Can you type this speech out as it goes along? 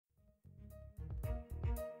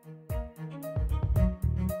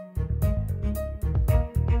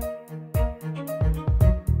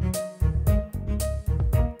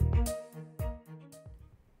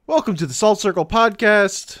Welcome to the Salt Circle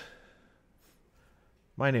Podcast.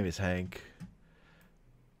 My name is Hank.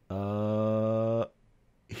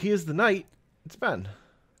 He is the knight. It's Ben.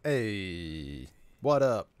 Hey, what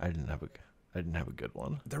up? I didn't have a good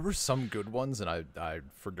one. There were some good ones, and I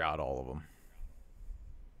forgot all of them.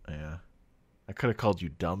 Yeah, I could have called you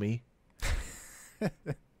dummy.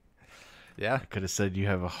 Yeah, I could have said you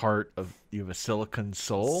have a silicon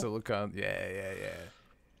soul. Silicon. Yeah.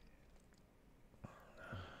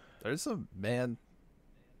 There's some man.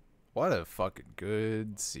 What a fucking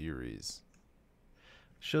good series.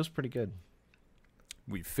 Show's pretty good.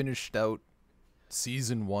 We finished out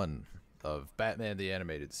season 1 of Batman the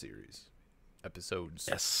Animated Series. Episodes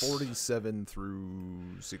 47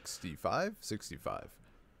 through 65? 65.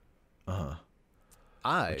 Uh-huh.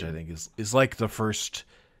 Which I think is like the first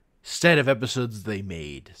set of episodes they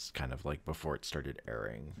made. It's kind of like before it started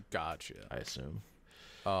airing. Gotcha. I assume.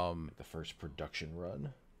 The first production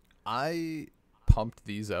run. I pumped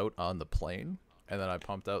these out on the plane, and then I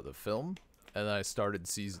pumped out the film, and then I started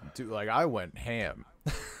season 2. Like, I went ham.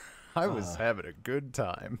 I was having a good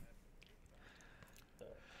time.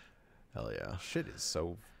 Hell yeah. Shit is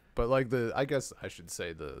so... But, like, I guess I should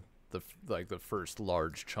say the first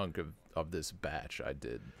large chunk of this batch I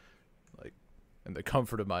did, like, in the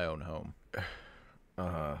comfort of my own home.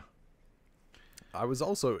 I was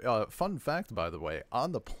also... fun fact, by the way,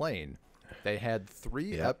 on the plane... They had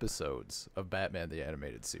 3 episodes of Batman the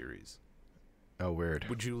Animated Series. Oh, weird.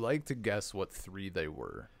 Would you like to guess what 3 they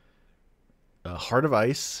were? Heart of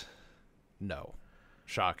Ice. No.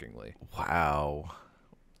 Shockingly. Wow.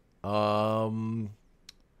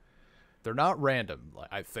 They're not random,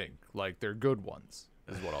 I think. Like, they're good ones,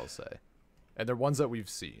 is what I'll say. And they're ones that we've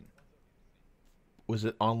seen. Was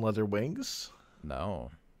it On Leather Wings?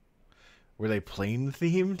 No. Were they plane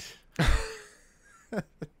themed?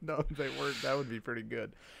 No, they weren't. That would be pretty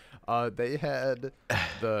good. They had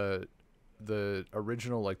the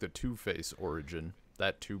original, like the Two-Face origin,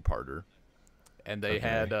 that 2-parter, and they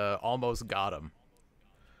had Almost Got 'Em.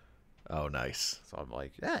 Oh, nice. So I'm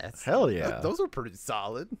like, yeah, hell yeah, those are pretty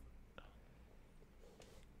solid.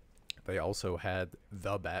 They also had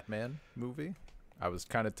the Batman movie. I was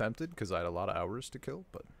kind of tempted because I had a lot of hours to kill,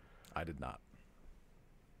 but I did not.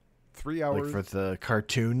 3 hours like for the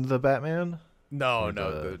cartoon, the Batman. No,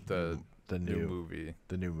 the new movie.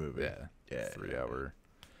 The new movie. Yeah. 3 hour.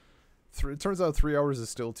 It turns out 3 hours is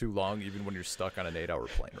still too long, even when you're stuck on an 8-hour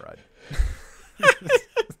plane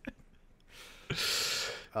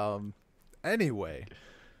ride. Anyway,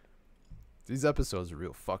 these episodes are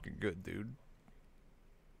real fucking good, dude.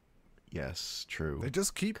 Yes, true. They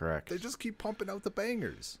just keep correct. They just keep pumping out the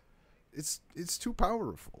bangers. It's too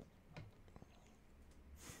powerful.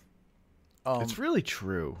 It's really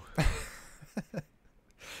true.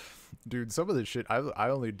 Dude, some of this shit, I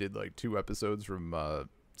only did like 2 episodes from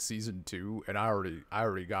season 2, and I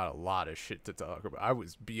already got a lot of shit to talk about. I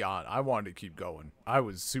wanted to keep going. I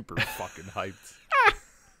was super fucking hyped.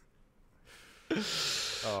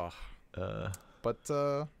 But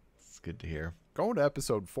it's good to hear. Going to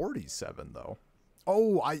episode 47 though.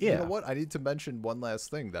 Oh, you know what? I need to mention one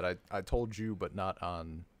last thing that I told you, but not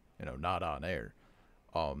on air.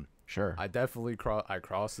 Sure. I definitely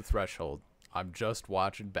crossed the threshold. I'm just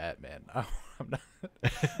watching Batman. I'm not,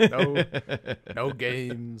 no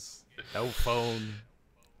games, no phone.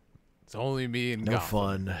 It's only me and no Gotham.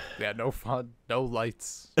 Fun. Yeah, no fun, no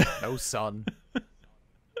lights, no sun.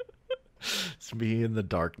 It's me in the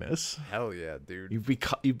darkness. Hell yeah, dude. You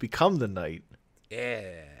become the night.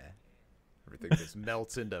 Yeah. Everything just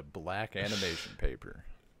melts into black animation paper.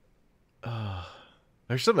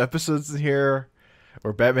 There's some episodes in here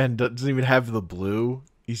where Batman doesn't even have the blue.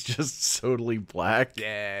 He's just totally black.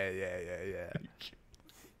 Yeah.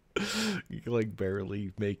 You can like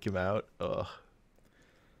barely make him out. Ugh.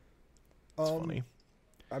 It's funny.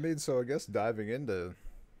 I mean, so I guess diving into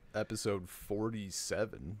episode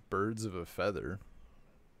 47, Birds of a Feather.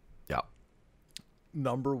 Yeah.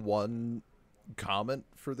 Number 1 comment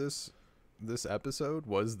for this episode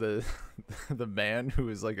was the man who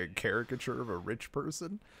is like a caricature of a rich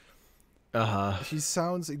person. He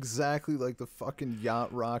sounds exactly like the fucking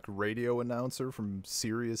yacht rock radio announcer from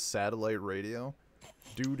Sirius Satellite Radio.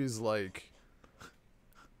 Dude is like,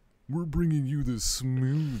 we're bringing you the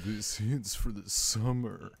smoothest hits for the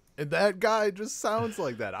summer. And that guy just sounds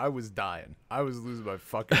like that. I was dying. I was losing my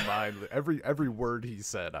fucking mind. Every word he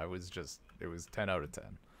said, it was 10 out of 10.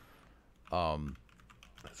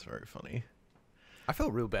 That's very funny. I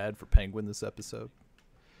felt real bad for Penguin this episode.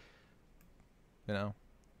 You know?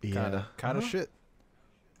 Yeah. Kind of shit.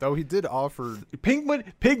 Though he did offer...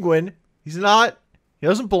 Penguin, he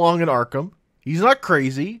doesn't belong in Arkham. He's not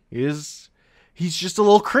crazy. He's just a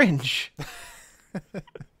little cringe.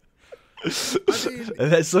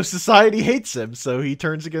 And so society hates him, so he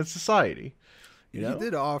turns against society. You know? He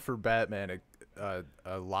did offer Batman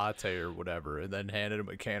a latte or whatever, and then handed him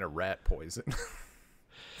a can of rat poison.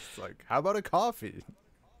 It's like, how about a coffee?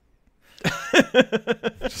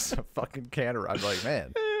 Just a fucking can of. I'm like,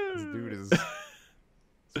 man, this dude is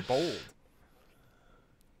bold.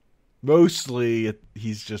 Mostly,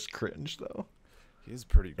 he's just cringe, though. He's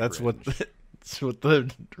pretty. That's cringe. That's what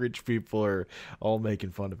the rich people are all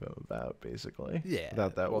making fun of him about, basically. Yeah.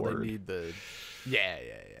 Without that word. They need the. Yeah.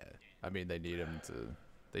 I mean, they need him to.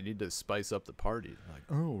 They need to spice up the party. Like,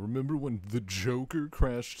 oh, remember when the Joker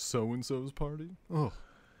crashed so and so's party? Oh,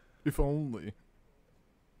 if only.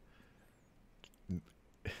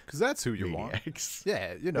 Because that's who you Maniacs. want.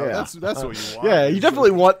 Yeah, you know, that's what you want. Yeah, you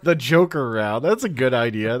definitely want the Joker around. That's a good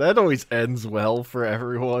idea. That always ends well for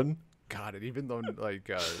everyone. God, and even though,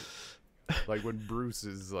 like when Bruce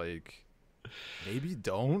is like, maybe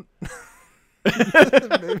don't.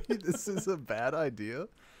 Maybe this is a bad idea.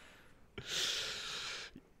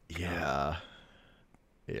 Yeah.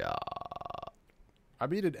 I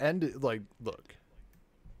mean, it ended, like, look.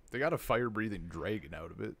 They got a fire-breathing dragon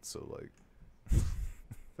out of it, so, like...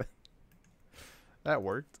 that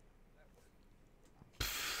worked.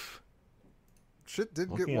 Shit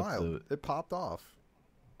did get wild. It popped off.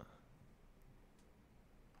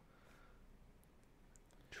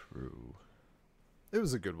 True. It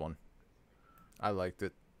was a good one. I liked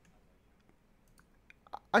it.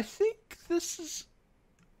 I think this is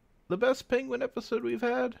the best Penguin episode we've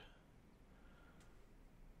had.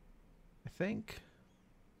 I think.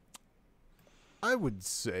 I would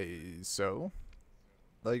say so.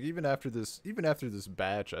 Like, even after this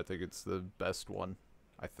batch, I think it's the best one.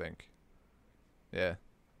 I think. Yeah.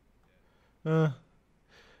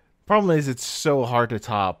 Problem is, it's so hard to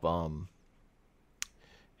top him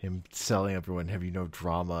telling everyone, "Have you no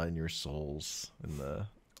drama in your souls?" And the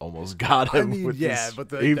almost got him. I mean, with yeah, this but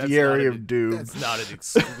the aviary of doom. That's not an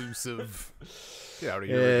exclusive. Get out of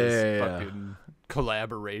here with this fucking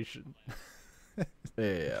collaboration.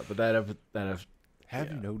 Yeah, but that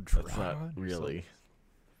have you no drama? That's not really.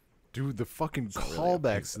 Dude, the fucking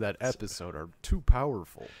callbacks to that episode are too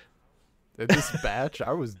powerful. In this batch,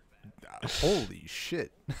 I was, holy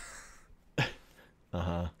shit.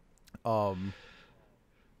 Yeah,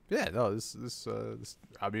 no, this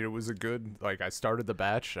I mean, it was a good, like, I started the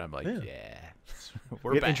batch, and I'm like, yeah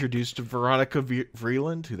we're get back. introduced to Veronica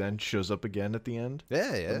Vreeland, who then shows up again at the end.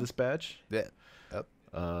 Of this batch. Yeah.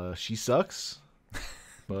 Yep. She sucks.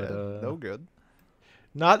 But no good.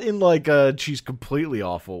 Not in like she's completely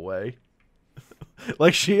awful way.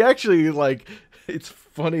 Like, she actually, like, it's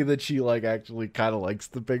funny that she, like, actually kind of likes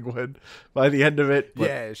the Penguin by the end of it. But...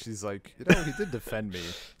 yeah, she's like, you know, he did defend me,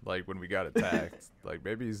 like, when we got attacked. Like,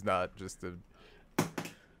 maybe he's not just a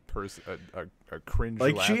person, a cringe.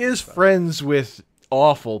 Like, she is friends with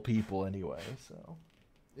awful people anyway, so.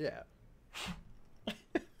 Yeah.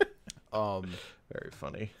 Very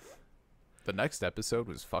funny. The next episode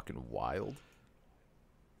was fucking wild.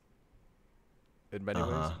 In many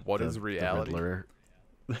ways. What is reality?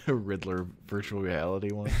 The Riddler virtual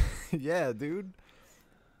reality one. Yeah, dude.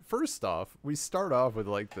 First off, we start off with,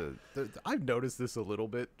 like, the I've noticed this a little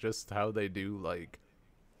bit, just how they do, like,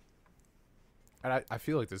 and I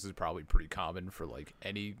feel like this is probably pretty common for, like,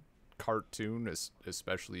 any cartoon,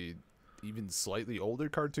 especially even slightly older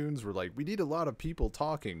cartoons, where, like, we need a lot of people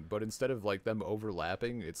talking, but instead of, like, them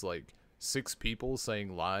overlapping, it's like 6 people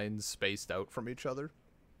saying lines spaced out from each other.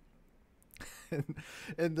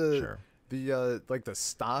 and the like the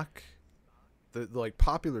stock, the like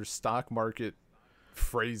popular stock market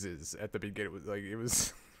phrases at the beginning was like, it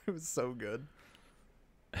was so good.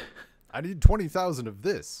 I need 20,000 of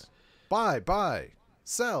this. Buy,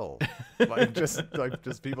 sell.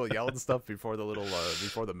 just people yelling stuff before the little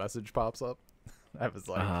before the message pops up. I was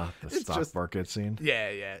like, the stock market scene.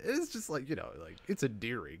 Yeah. It's just like, you know, like, it's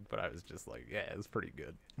endearing, but I was just like, yeah, it's pretty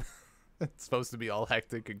good. It's supposed to be all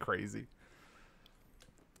hectic and crazy.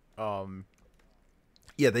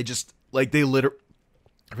 Yeah, they just, like,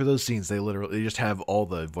 for those scenes, they just have all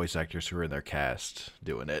the voice actors who are in their cast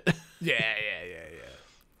doing it. Yeah.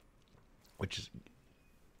 Which is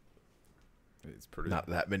it's pretty not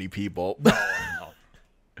that many people. No.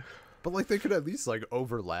 But, like, they could at least, like,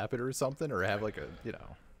 overlap it or something, or have, like, a, you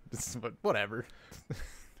know, just, whatever.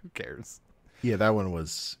 Who cares? Yeah, that one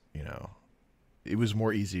was, you know, it was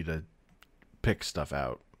more easy to pick stuff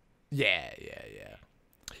out. Yeah.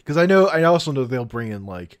 Because I also know they'll bring in,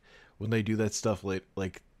 like, when they do that stuff,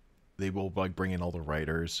 like they will, like, bring in all the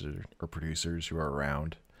writers or producers who are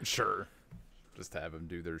around. Sure. Just have them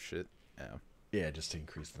do their shit. Yeah. Yeah, just to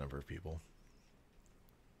increase the number of people.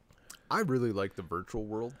 I really like the virtual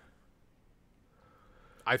world.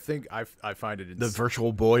 I think I find it the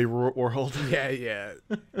virtual boy world. Yeah.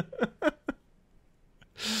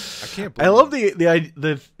 I can't. I love the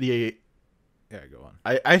Yeah, go on.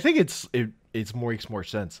 I think it makes more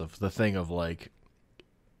sense of the thing of like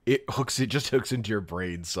it just hooks into your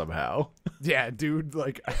brain somehow. Yeah, dude.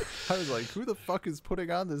 Like I was like, who the fuck is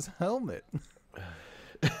putting on this helmet?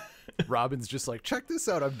 Robin's just like, check this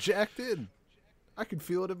out. I'm jacked in. I can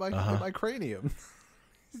feel it in my cranium.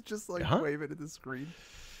 He's just like waving at the screen.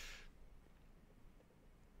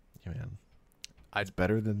 Yeah, man. It's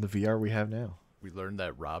better than the VR we have now. We learned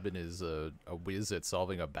that Robin is a whiz at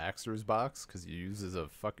solving a Baxter's box because he uses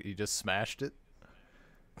he just smashed it.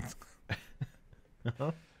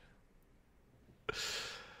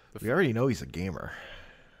 We already know he's a gamer.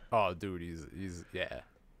 Oh, dude, he's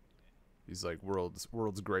like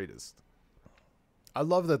world's greatest. I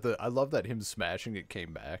love that him smashing it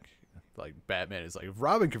came back. Like Batman is like, if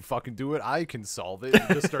Robin can fucking do it, I can solve it. And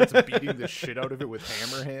just starts beating the shit out of it with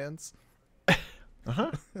hammer hands.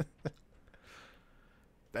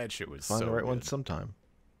 That shit was find so the right good. one sometime.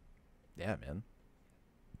 Yeah, man.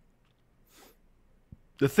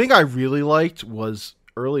 The thing I really liked was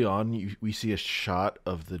early on we see a shot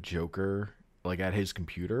of the Joker like at his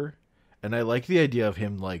computer, and I like the idea of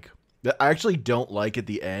him like. I actually don't like at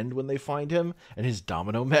the end when they find him and his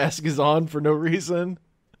domino mask is on for no reason.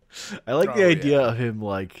 I like the idea of him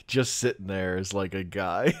like just sitting there as like a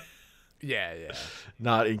guy. Yeah.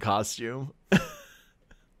 Not in costume.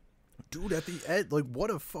 Dude, at the end, like what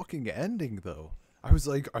a fucking ending though. I was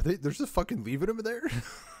like, they're just fucking leaving him there?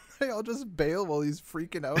 They all just bail while he's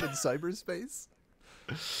freaking out in cyberspace?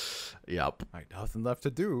 Yep. Like nothing left to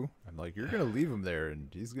do. I'm like, you're gonna leave him there and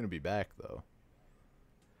he's gonna be back though.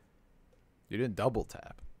 You didn't double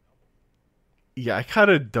tap. Yeah, I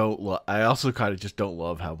kind of don't I also kind of just don't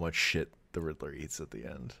love how much shit the Riddler eats at the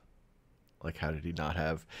end. Like, how did he not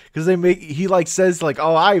have? Because he like says like,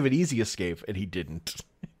 "Oh, I have an easy escape," and he didn't.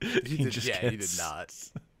 He did not.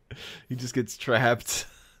 He just gets trapped.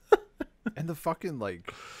 And the fucking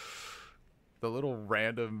like, the little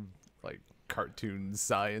random like cartoon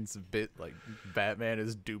science bit, like Batman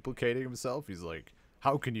is duplicating himself. He's like,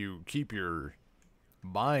 "How can you keep your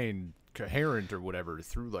mind coherent or whatever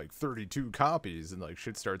through like 32 copies?" And like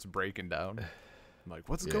shit starts breaking down. I'm like,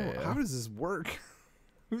 what's going on? How does this work?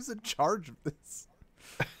 Who's in charge of this?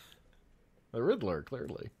 The Riddler,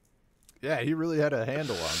 clearly. Yeah, he really had a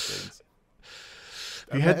handle on things.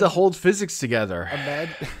 He had to hold physics together.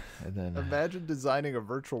 Imagine designing a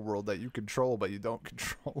virtual world that you control but you don't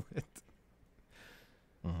control it.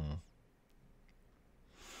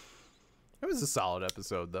 It was a solid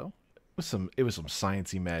episode though. It was some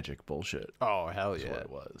sciencey magic bullshit. Oh hell yeah, what it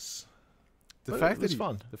was. The fact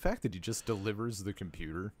that he just delivers the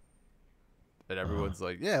computer, and everyone's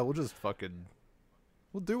like, yeah, we'll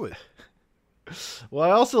do it. Well,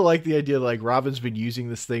 I also like the idea like Robin's been using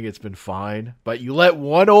this thing, it's been fine, but you let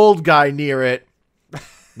one old guy near it,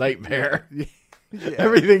 nightmare. Yeah.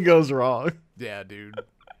 Everything goes wrong. Yeah, dude.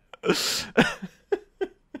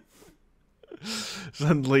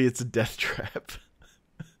 Suddenly, it's a death trap.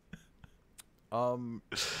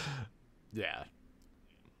 Yeah,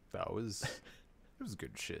 it was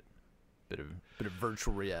good shit. Bit of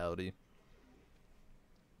virtual reality.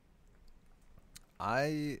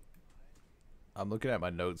 I'm looking at my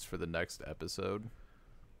notes for the next episode.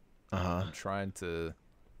 I'm trying to.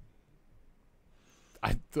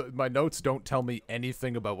 My notes don't tell me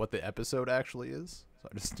anything about what the episode actually is, so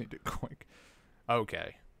I just need to quick.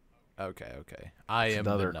 Okay. It's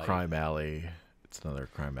another crime alley. It's another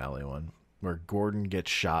crime alley one where Gordon gets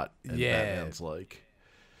shot. And Batman's like,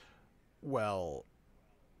 well,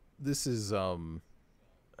 this is the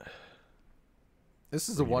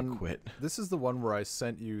one. Quit. This is the one where I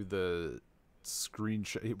sent you the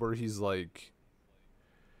screenshot where he's like,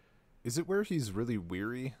 is it where he's really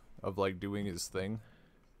weary of like doing his thing,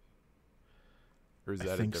 or is that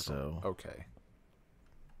I think a different? So. Okay,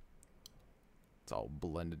 it's all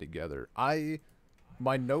blended together.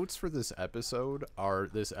 My notes for this episode are: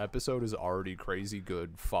 this episode is already crazy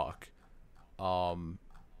good. Fuck.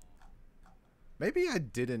 Maybe I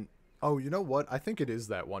didn't. Oh, you know what? I think it is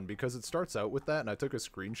that one because it starts out with that, and I took a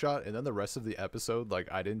screenshot, and then the rest of the episode,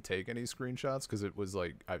 like, I didn't take any screenshots because it was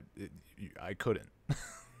like I couldn't.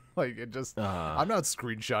 Like, it just I'm not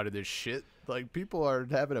screenshotting this shit. Like, people are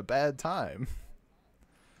having a bad time.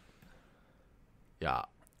 Yeah.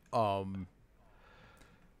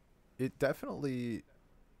 It definitely.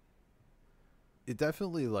 it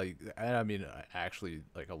definitely like, and I mean, actually,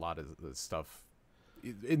 like a lot of the stuff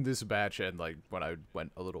in this batch, and like when I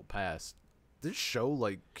went a little past this show,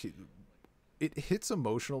 like it hits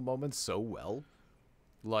emotional moments so well.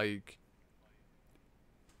 Like,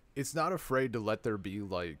 it's not afraid to let there be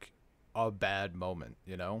like a bad moment,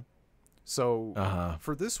 you know. So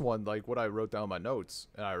for this one, like what I wrote down in my notes,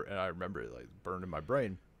 and I remember it like burned in my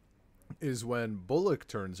brain, is when Bullock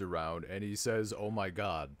turns around and he says, "Oh my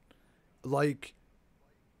God," like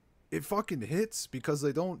it fucking hits because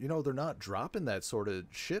they don't, you know, they're not dropping that sort of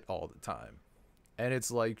shit all the time, and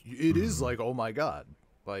it's like it is like, oh my God,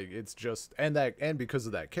 like it's just, and because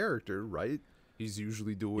of that character, right? He's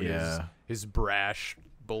usually doing his brash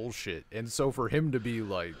bullshit, and so for him to be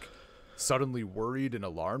like suddenly worried and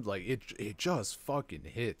alarmed, like it just fucking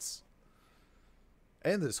hits.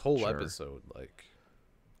 And this whole episode, like,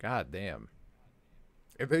 god damn,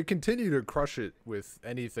 if they continue to crush it with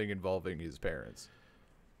anything involving his parents.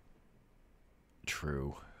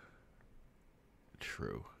 True.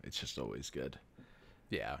 It's just always good.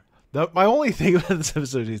 Yeah. My only thing about this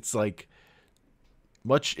episode, it's like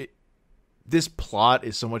this plot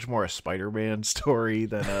is so much more a Spider-Man story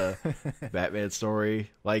than a Batman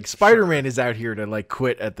story. Like, Spider-Man is out here to like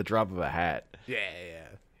quit at the drop of a hat. Yeah.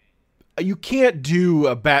 You can't do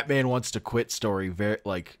a Batman wants to quit story very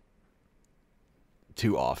like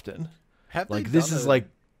too often. Have they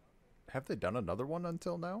done another one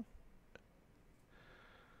until now?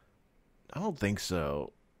 I don't think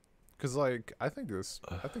so. Cause like I think this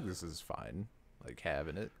is fine. Like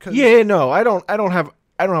having it. Yeah, no, I don't have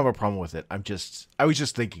a problem with it. I was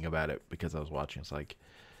just thinking about it because I was watching. It's like,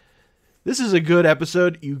 this is a good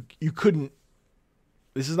episode. You couldn't.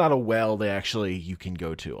 This is not a well they actually you can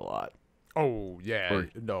go to a lot. Oh yeah, or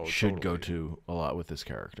no, should totally. go to a lot with this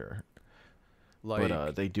character. Like,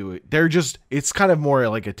 but they do it. They're just. It's kind of more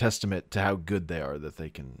like a testament to how good they are that they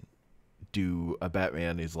can do a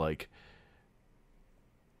Batman is like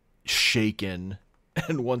shaken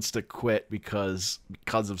and wants to quit because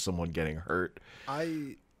of someone getting hurt.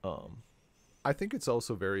 I think it's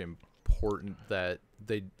also very important that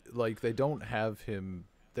they don't have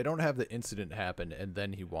the incident happen and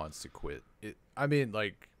then he wants to quit.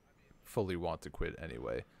 Fully want to quit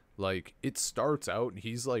anyway. Like, it starts out and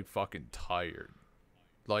he's like fucking tired.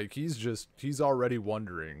 Like, he's already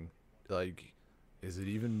wondering, like, is it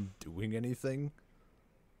even doing anything?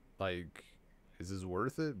 Like, is this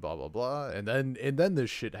worth it? Blah blah blah. And then this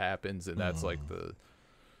shit happens, and that's like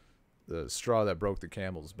the straw that broke the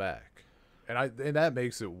camel's back. And that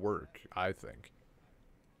makes it work, I think.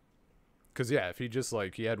 Cause yeah, if he just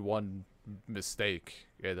like he had one mistake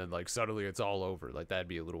and then like suddenly it's all over, like that'd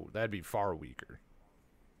be far weaker.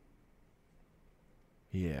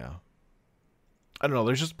 Yeah. I don't know,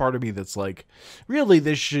 there's just part of me that's like, really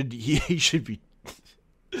he should be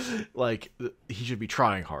like he should be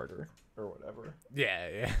trying harder or whatever.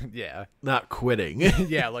 Yeah. Not quitting.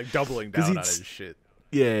 Yeah, like doubling down on his shit.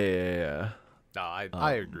 Yeah. No,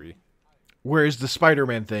 I agree. Whereas the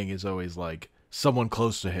Spider-Man thing is always like someone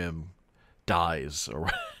close to him dies or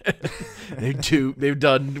they've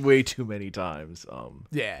done way too many times.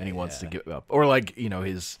 And he wants to give up, or like, you know,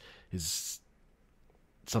 his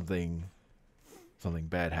something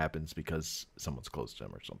bad happens because someone's close to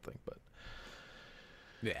him or something. But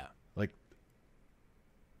yeah, like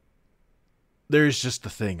there's just the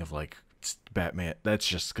thing of like Batman. That's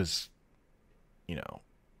just because, you know,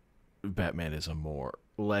 Batman is a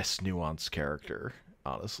less nuanced character,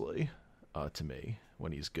 honestly, to me,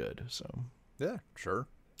 when he's good. So yeah, sure,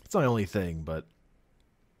 it's not the only thing, but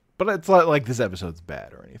it's not like this episode's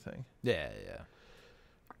bad or anything. Yeah.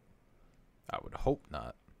 I would hope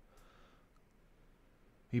not.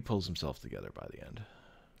 He pulls himself together by the end.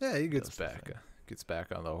 Yeah, he gets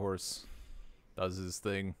back on the horse, does his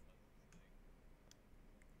thing.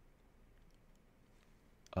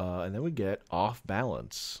 And then we get Off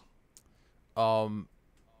Balance.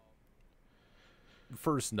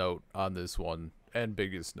 First note on this one, and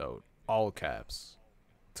biggest note, all caps.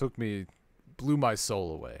 Blew my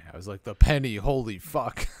soul away. I was like, the penny, holy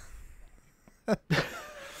fuck.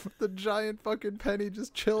 The giant fucking penny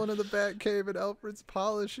just chilling in the Batcave and Alfred's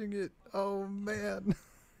polishing it. Oh, man.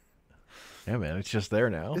 Yeah, man, it's just there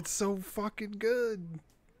now. It's so fucking good.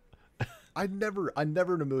 I never in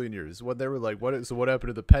a million years, when they were like, what happened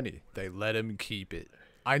to the penny? They let him keep it.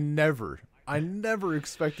 I never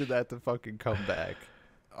expected that to fucking come back.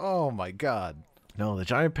 Oh my god. No, the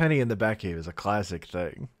giant penny in the Batcave is a classic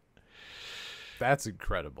thing. That's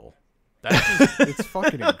incredible. It's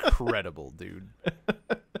fucking incredible, dude.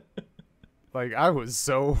 Like, I was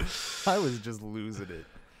just losing it.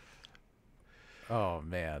 Oh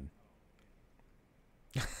man.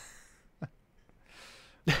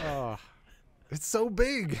 Oh, it's so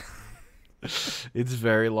big. It's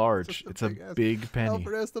very large. It's a big penny.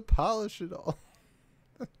 Alfred has to polish it all.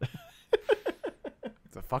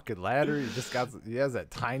 It's a fucking ladder. He has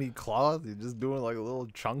that tiny cloth. He's just doing like a little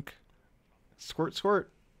chunk. Squirt,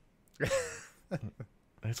 squirt.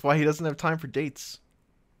 That's why he doesn't have time for dates.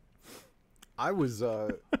 I was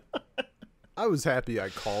happy I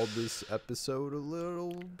called this episode a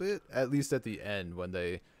little bit, at least at the end when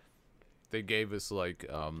they gave us like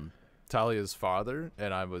Talia's father,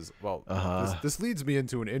 and I was this leads me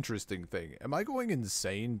into an interesting thing. Am I going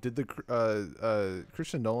insane? Did the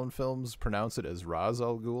Christian Nolan films pronounce it as Ra's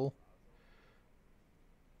al Ghul?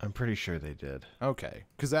 I'm pretty sure they did. Okay,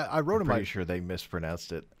 because I wrote I'm pretty sure they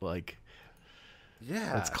mispronounced it. Like,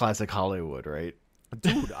 yeah, that's classic Hollywood, right?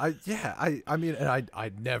 Dude, I mean, and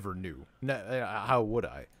I never knew. How would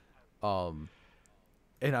I? And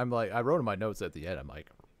I'm like, I wrote in my notes at the end, I'm like,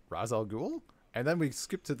 Ra's al Ghul? And then we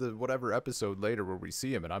skip to the whatever episode later where we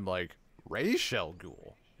see him, and I'm like, Ra's al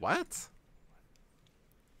Ghul? What?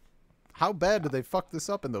 How bad did they fuck this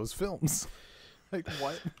up in those films? Like,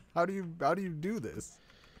 what? How do you do this?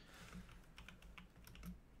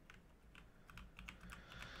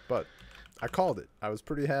 But I called it. I was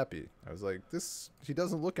pretty happy. I was like, he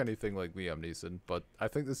doesn't look anything like Liam Neeson, but I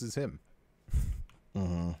think this is him.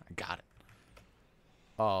 Mm-hmm. I got it.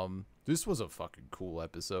 This was a fucking cool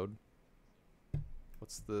episode.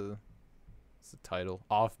 What's the title?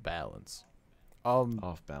 Off Balance.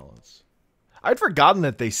 Off Balance. I'd forgotten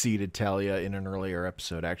that they seeded Talia in an earlier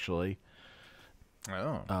episode, actually.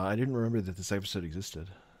 Oh. I didn't remember that this episode existed.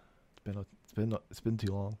 It's been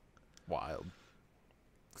too long. Wild.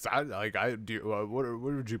 Cause what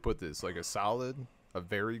would you put this? Like a solid, a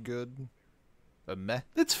very good, a meh?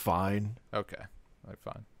 It's fine. Okay, like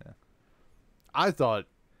fine. Yeah. I thought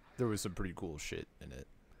there was some pretty cool shit in it,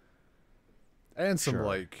 and some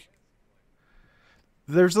like.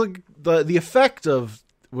 There's like the effect of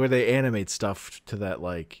where they animate stuff to that,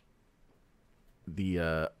 like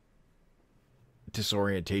the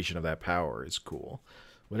disorientation of that power is cool.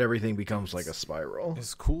 When everything becomes like a spiral.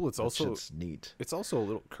 It's cool. It's also neat. It's also a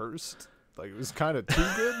little cursed. Like, it was kind of too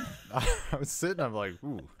good. I was sitting, I'm like,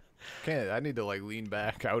 ooh, I need to like lean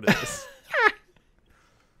back out of this.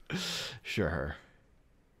 Sure.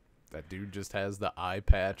 That dude just has the eye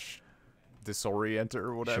patch disorienter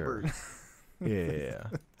or whatever. Sure. Yeah.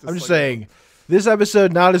 I'm just saying, this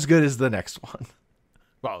episode not as good as the next one.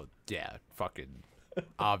 Well, yeah, fucking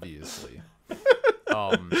obviously.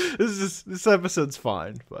 This episode's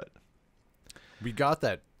fine, but we got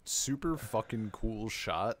that super fucking cool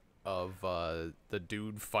shot of the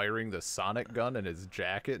dude firing the sonic gun and his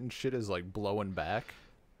jacket and shit is like blowing back.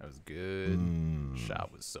 That was good.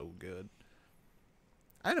 Shot was so good.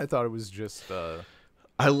 And I thought it was just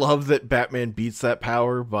I love that Batman beats that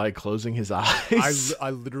power by closing his eyes.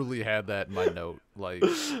 I literally had that in my note. Like,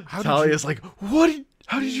 Talia's like, what?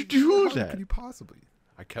 How did you do that? How could you possibly?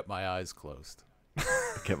 I kept my eyes closed.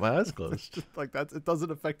 I kept my eyes closed. Just like that. It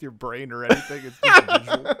doesn't affect your brain or anything. It's just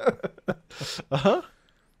visual. Uh-huh.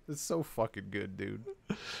 It's so fucking good, dude.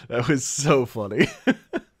 That was so funny.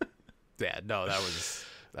 Yeah, no,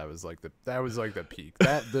 that was like the peak.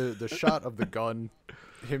 That the shot of the gun,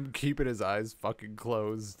 him keeping his eyes fucking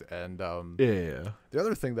closed, and yeah. The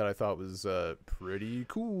other thing that I thought was pretty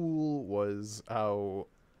cool was how,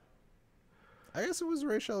 I guess it was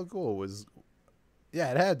Ra's al Ghul was. Yeah,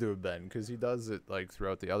 it had to have been, because he does it like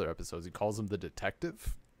throughout the other episodes. He calls him the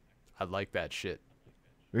detective. I like that shit.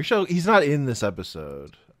 He's not in this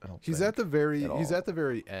episode. He's at the very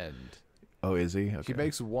end. Oh, is he? Okay. He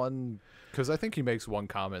makes one, because I think he makes one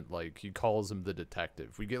comment, like he calls him the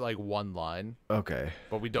detective. We get like one line. Okay.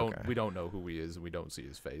 But we don't know who he is. We don't see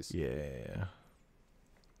his face. Yeah.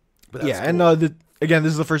 But yeah, cool. And again,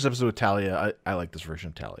 this is the first episode with Talia. I like this version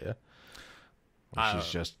of Talia. She's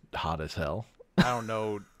just hot as hell. I don't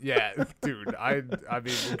know. Yeah, dude. I mean,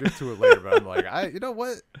 we'll get to it later, but I'm like, you know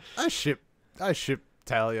what? I ship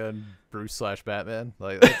Talia and Bruce / Batman.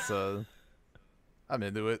 Like, that's I'm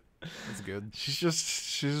into it. It's good. She's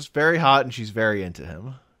just very hot and she's very into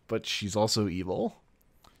him, but she's also evil.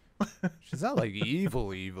 She's not like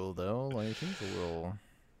evil though. Like, she's a little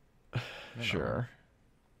sure.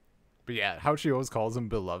 But yeah, how she always calls him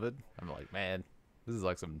beloved. I'm like, man, this is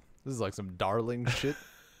like some darling shit.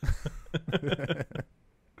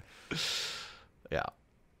 Yeah.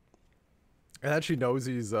 And that she knows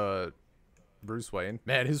he's Bruce Wayne.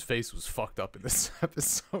 Man, his face was fucked up in this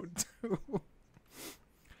episode too.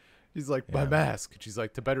 He's like, my mask. And she's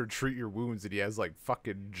like, to better treat your wounds. And he has like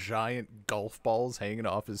fucking giant golf balls hanging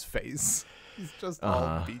off his face. He's just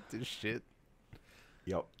all beat to shit.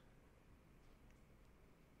 Yep.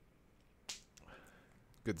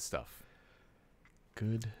 Good stuff.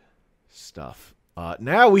 Good stuff.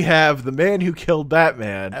 Now we have The Man Who Killed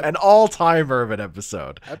Batman, an all-timer of an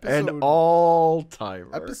episode. An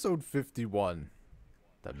all-timer. Episode 51.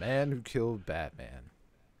 The Man Who Killed Batman.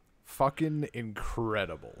 Fucking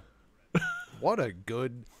incredible. What a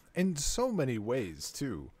good... In so many ways,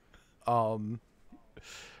 too.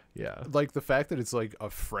 Yeah. Like, the fact that it's, like,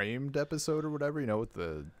 a framed episode or whatever, you know, with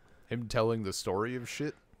him telling the story of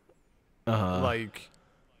shit. Like,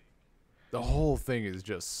 the whole thing is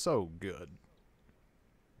just so good.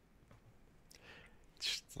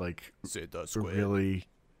 Just like we're really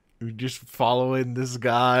just following this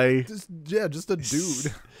guy. Just a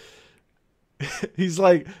dude. He's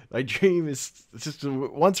like, my dream is just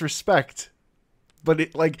wants respect, but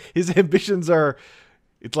it like his ambitions are,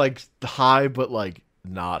 it's like high but like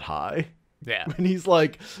not high. Yeah. And he's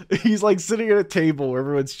like sitting at a table where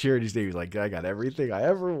everyone's cheering his name. He's like, I got everything I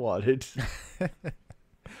ever wanted.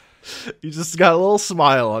 He just got a little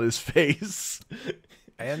smile on his face.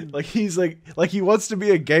 And like he's like he wants to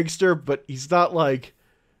be a gangster, but he's not like,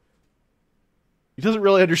 he doesn't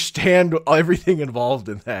really understand everything involved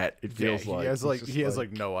in that. It feels he has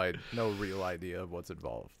no real idea of what's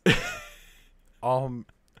involved. I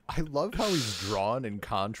love how he's drawn in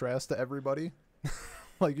contrast to everybody.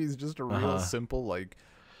 Like he's just a real simple, like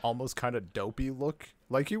almost kind of dopey look.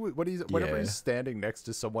 Like whenever he's standing next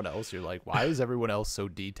to someone else, you're like, why is everyone else so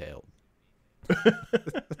detailed?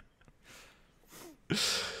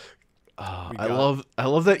 I love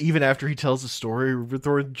that even after he tells the story,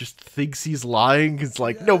 Thor just thinks he's lying. It's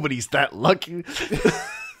like, nobody's that lucky.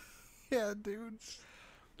 Yeah, dude.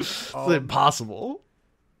 It's impossible.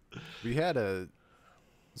 We had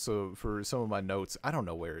so for some of my notes, I don't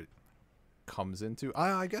know where it comes into.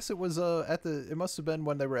 I guess it was it must have been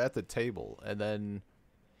when they were at the table, and then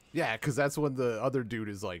because that's when the other dude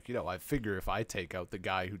is like, you know, I figure if I take out the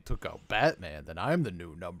guy who took out Batman, then I'm the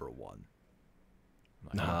new number one.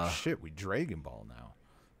 Like, oh shit, we Dragon Ball now.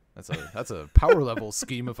 That's a power level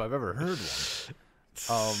scheme if I've ever heard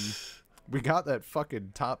one. We got that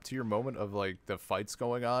fucking top tier moment of like the fights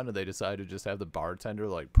going on, and they decided to just have the bartender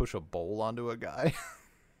like push a bowl onto a guy.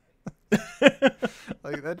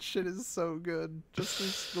 Like that shit is so good.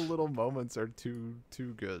 Just the little moments are too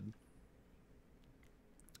good.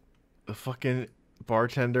 The fucking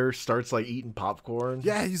bartender starts like eating popcorn.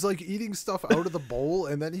 Yeah, he's like eating stuff out of the bowl,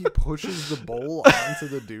 and then he pushes the bowl onto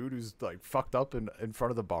the dude who's like fucked up in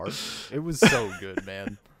front of the bar. It was so good,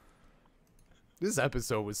 man. This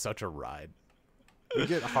episode was such a ride. We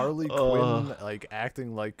get Harley Quinn like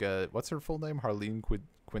acting like what's her full name? Harleen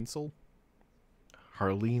Quinzel?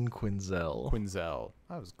 Harleen Quinzel. Quinzel.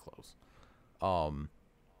 I was close.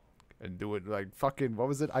 And do it like fucking, what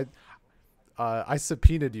was it? I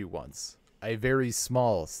subpoenaed you once. A very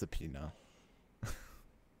small subpoena.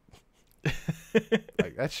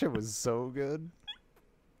 Like that shit was so good.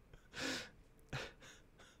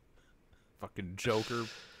 Fucking Joker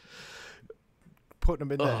putting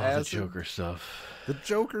him in the acid. The Joker stuff. The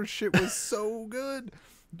Joker shit was so good.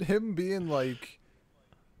 Him being like,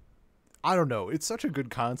 I don't know. It's such a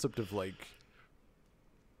good concept of like,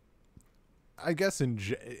 I guess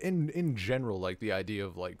in general, like the idea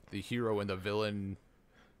of like the hero and the villain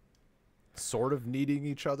sort of needing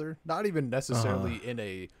each other, not even necessarily in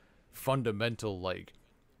a fundamental like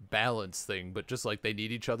balance thing, but just like they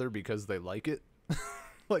need each other because they like it.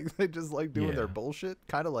 Like they just like doing their bullshit,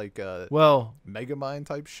 kind of like Megamind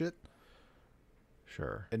type shit.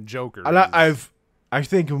 Sure. And Joker, and I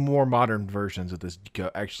think more modern versions of this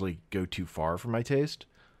actually go too far for my taste.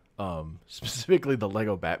 Specifically the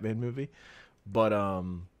Lego Batman movie. But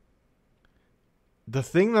the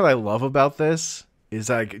thing that I love about this is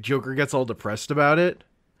like Joker gets all depressed about it.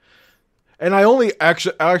 And I only I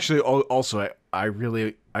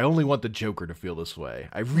only want the Joker to feel this way.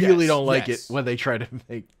 I really don't like it when they try to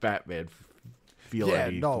make Batman feel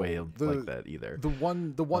way like that either.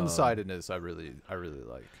 The one-sidedness I really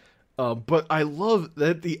like. But I love that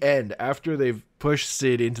at the end, after they've pushed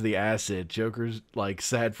Sid into the acid, Joker's like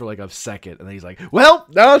sad for like a second, and then he's like, well,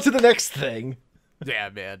 now to the next thing. Yeah,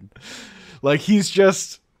 man. Like he's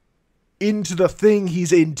just into the thing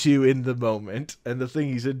he's into in the moment, and the thing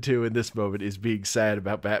he's into in this moment is being sad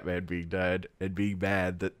about Batman being dead and being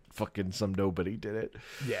mad that fucking some nobody did it.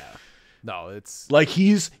 Yeah. No, it's like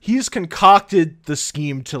he's concocted the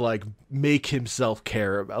scheme to like make himself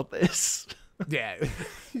care about this. Yeah.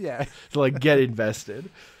 Yeah. To like get invested.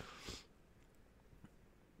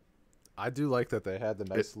 I do like that they had the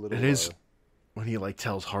nice little it is when he like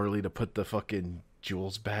tells Harley to put the fucking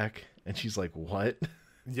jewels back, and she's like, what?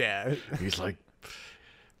 Yeah. He's like,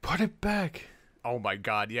 put it back. Oh my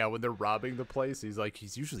god, yeah, when they're robbing the place, he's like,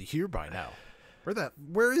 he's usually here by now.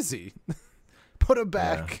 Where is he? Put him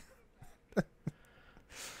back. Yeah.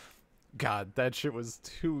 God, that shit was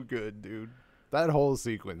too good, dude. That whole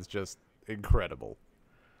sequence just incredible.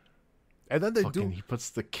 And then he puts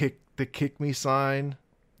the kick me sign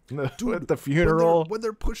dude, at the funeral. When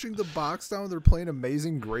they're pushing the box down, they're playing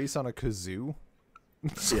Amazing Grace on a kazoo.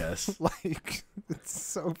 Yes. Like, it's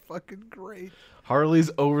so fucking great. Harley's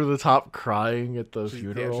over the top crying at the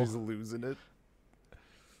funeral. Yeah, she's losing it.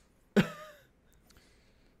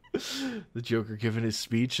 The Joker giving his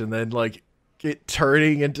speech and then like it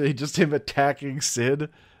turning into just him attacking Sid.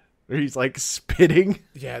 Where he's like spitting.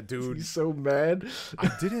 Yeah, dude. He's so mad.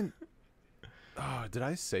 I didn't. Oh, did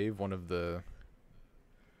I save one of the?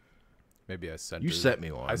 Maybe I sent. You sent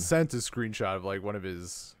me one. I sent a screenshot of like one of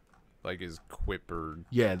his, like his quip or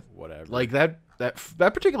whatever. Like that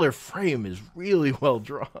particular frame is really well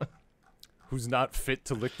drawn. Who's not fit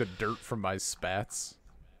to lick the dirt from my spats?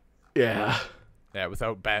 Yeah. Yeah,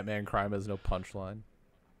 without Batman, crime has no punchline.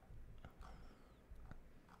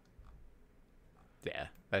 Yeah,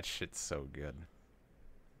 that shit's so good.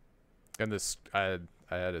 And this, I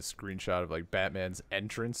had a screenshot of like Batman's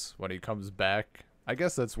entrance when he comes back. I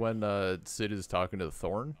guess that's when Sid is talking to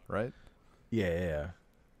Thorn, right? Yeah.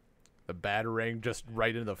 The batarang just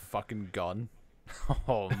right into the fucking gun.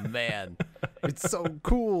 Oh man, it's so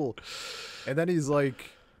cool. And then he's like,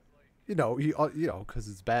 because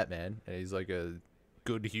it's Batman, and he's like a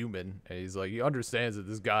good human, and he's like, he understands that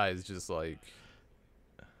this guy is just like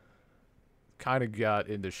kind of got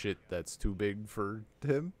into shit that's too big for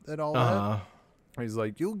him and all that. He's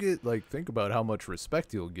like, you'll get like, think about how much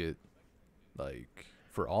respect you'll get, like,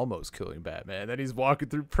 for almost killing Batman. And then he's walking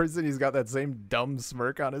through prison. He's got that same dumb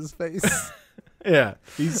smirk on his face. Yeah,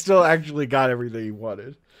 he's still actually got everything he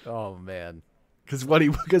wanted. Oh man,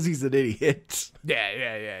 because he's an idiot.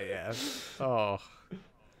 Yeah. Oh,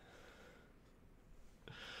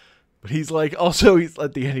 but he's like, also he's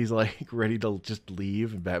at the end. He's like ready to just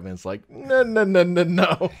leave, and Batman's like,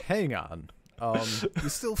 no. Hang on, you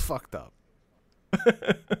still fucked up.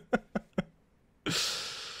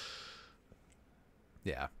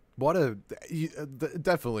 Yeah,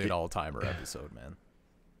 definitely an all-timer episode, man.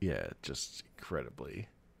 Yeah, just incredibly.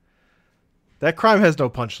 That crime has no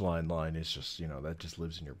punchline line is just, that just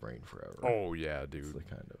lives in your brain forever. Oh, yeah, dude. It's the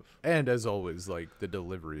kind of... And as always, like, the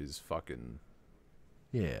delivery is fucking...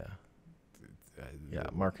 Yeah. Yeah,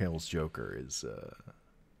 Mark Hamill's Joker is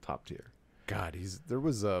top tier. God, there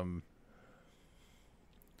was... I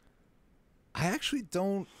actually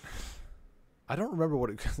don't... I don't remember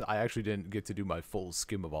what I actually didn't get to do my full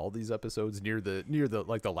skim of all these episodes near the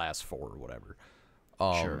like the last 4 or whatever.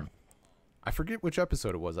 Sure. I forget which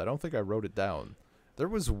episode it was. I don't think I wrote it down. There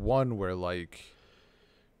was one where like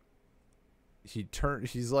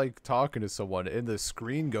he's like talking to someone and the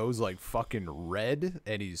screen goes like fucking red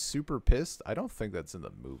and he's super pissed. I don't think that's in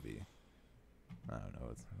the movie. I don't know.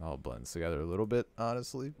 It all blends together a little bit,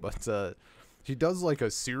 honestly. But he does like a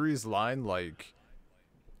serious line like,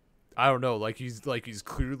 I don't know, like he's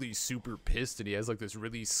clearly super pissed and he has like this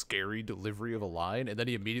really scary delivery of a line and then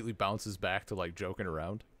he immediately bounces back to like joking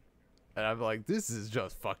around. And I'm like, this is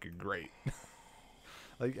just fucking great.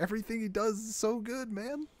 Like everything he does is so good,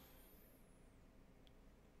 man.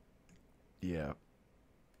 Yeah.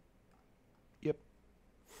 Yep.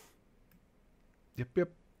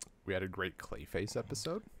 We had a great Clayface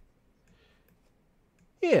episode.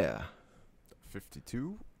 Yeah.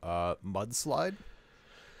 52. Mudslide.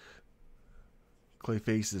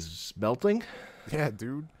 Clayface is melting. Yeah,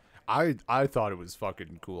 dude. I thought it was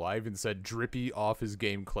fucking cool. I even said Drippy off his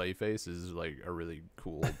game Clayface is like a really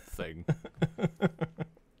cool thing.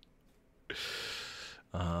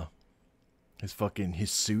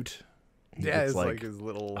 His suit. It's like his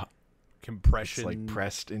little compression. It's like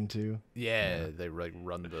pressed into. Yeah, they like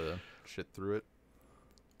run the shit through it.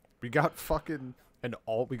 We got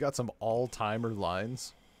we got some all-timer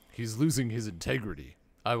lines. He's losing his integrity.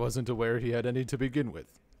 I wasn't aware he had any to begin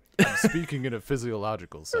with. I'm speaking in a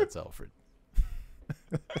physiological sense, Alfred.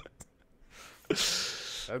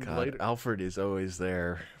 God, Alfred is always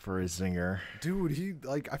there for his zinger. Dude,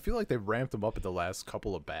 I feel like they ramped him up at the last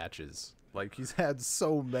couple of batches. Like, he's had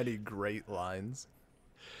so many great lines.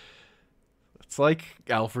 It's like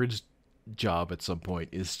Alfred's job at some point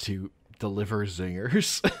is to deliver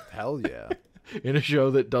zingers. Hell yeah. In a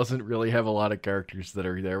show that doesn't really have a lot of characters that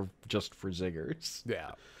are there just for zingers.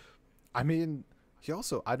 Yeah. I mean, he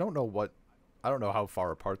also, I don't know how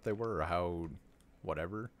far apart they were or how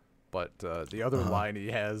whatever, but the other line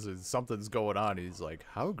he has is something's going on. He's like,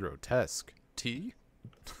 how grotesque. Tea?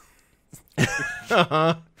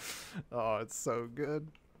 Oh, it's so good.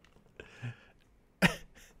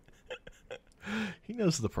 He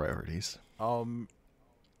knows the priorities.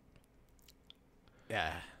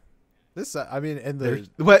 Yeah. This, I mean, and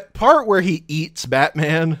but part where he eats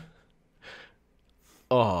Batman.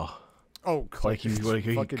 Oh, Clay, like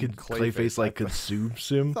he could Clayface like consumes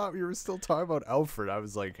him. I thought we were still talking about Alfred. I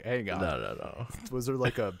was like, hang on. No. Was there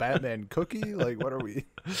like a Batman cookie? Like, what are we?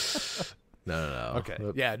 No. Okay.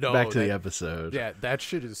 Yeah, no. Back to the episode. Yeah, that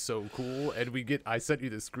shit is so cool. And I sent you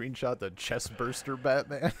the screenshot, the chest burster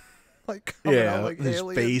Batman. Like, coming out like his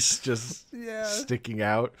alien. face just sticking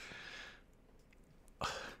out.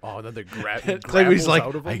 Oh, and then the Clayface's like,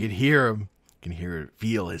 out of him. I can hear him.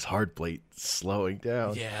 Feel his heart rate slowing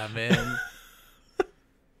down. Yeah, man.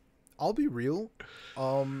 I'll be real.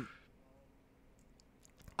 I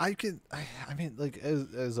mean, like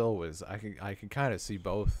as always, I can kind of see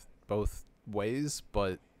both ways,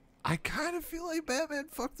 but I kind of feel like Batman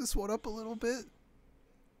fucked this one up a little bit.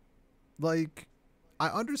 Like, I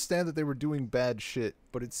understand that they were doing bad shit,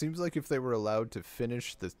 but it seems like if they were allowed to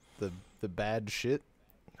finish the bad shit,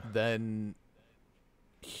 then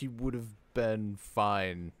he would have been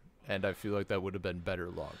fine, and I feel like that would have been better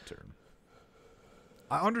long term.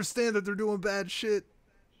 I understand that they're doing bad shit,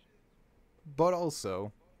 but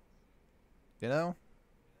also, you know?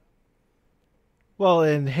 Well,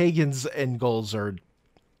 and Hagen's end goals are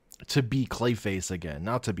to be Clayface again,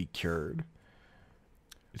 not to be cured.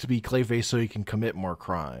 To be Clayface so he can commit more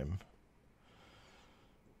crime.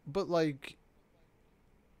 But, like,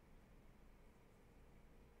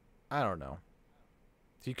 I don't know.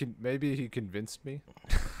 Maybe he convinced me.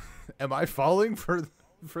 Am I falling for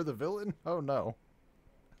the villain? Oh no.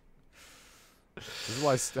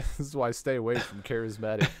 This is why I stay away from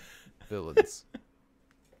charismatic villains.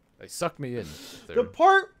 They suck me in. The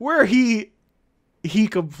part where he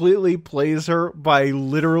completely plays her by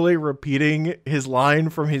literally repeating his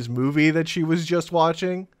line from his movie that she was just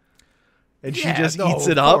watching. And she just eats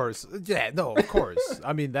it up. Course. Yeah, no, of course.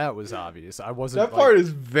 I mean, that was obvious. I wasn't. That part is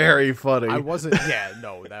very funny. I wasn't. Yeah,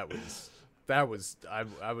 no, that was.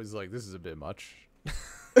 I was like, this is a bit much.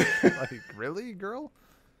 Like, really, girl?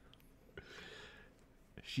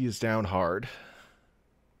 She is down hard.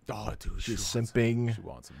 Oh, dude, she's simping. She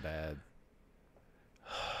wants him bad.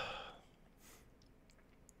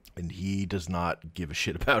 And he does not give a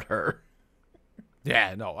shit about her.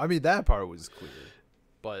 Yeah, no. I mean, that part was clear.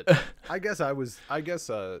 But I guess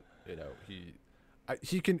you know,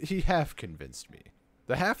 he half convinced me.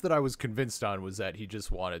 The half that I was convinced on was that he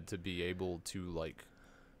just wanted to be able to, like,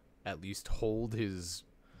 at least hold his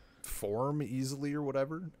form easily or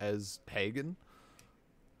whatever as Hagen.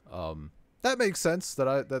 That makes sense.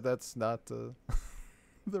 That's not the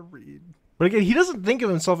read. But again, he doesn't think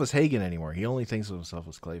of himself as Hagen anymore. He only thinks of himself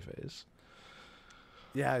as Clayface.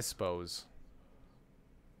 Yeah, I suppose.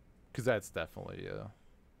 Because that's definitely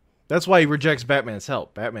That's why he rejects Batman's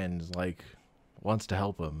help. Batman's like wants to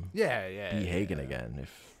help him. Be Hagen again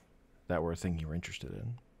if that were a thing you were interested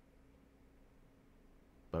in.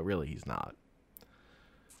 But really, he's not.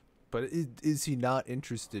 But is he not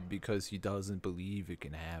interested because he doesn't believe it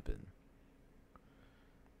can happen?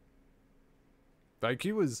 Like,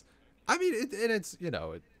 he was. I mean, it's, you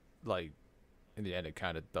know, it, like, in the end, it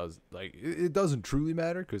kind of does. Like, it doesn't truly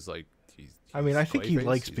matter because, like, he's I mean, I think he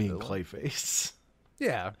likes being Clayface.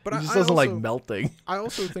 Yeah, but he just doesn't like melting. I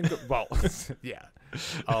also think, well, yeah.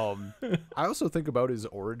 I also think about his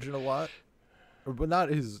origin a lot, but not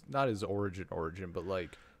his origin, but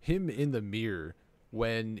like him in the mirror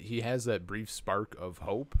when he has that brief spark of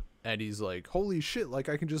hope, and he's like, "Holy shit! Like,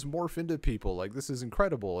 I can just morph into people. Like, this is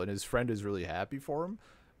incredible." And his friend is really happy for him,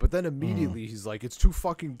 but then immediately he's like, "It's too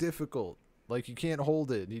fucking difficult. Like, you can't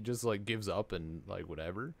hold it." And he just like gives up and like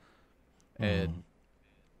whatever. And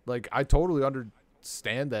like, I totally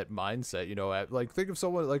understand that mindset, you know. Like, think of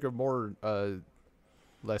someone like a more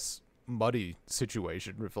less muddy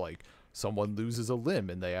situation if like someone loses a limb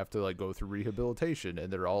and they have to like go through rehabilitation,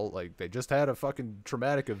 and they're all like, they just had a fucking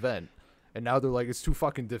traumatic event and now they're like, it's too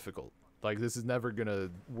fucking difficult, like this is never gonna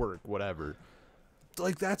work, whatever.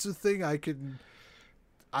 Like, that's a thing I can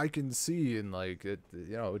see, and like, it,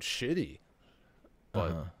 you know, it's shitty,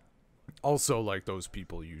 but also like those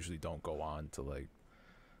people usually don't go on to like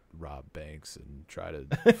rob banks and try to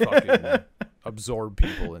fucking absorb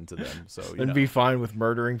people into them, so you know. Be fine with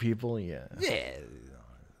murdering people. Yeah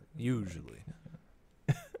usually.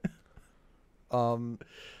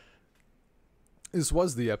 This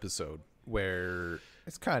was the episode where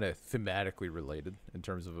it's kind of thematically related in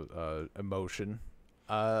terms of emotion.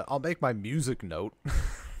 I'll make my music note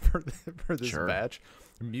for this batch.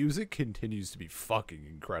 Music continues to be fucking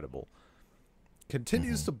incredible.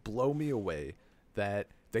 continues to blow me away that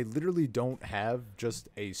they literally don't have just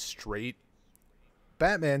a straight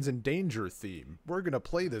Batman's in danger theme. We're going to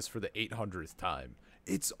play this for the 800th time.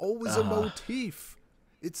 It's always a motif.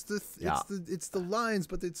 It's the lines,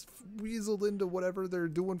 but it's weaseled into whatever they're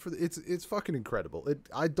doing for it's fucking incredible.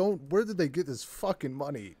 Where did they get this fucking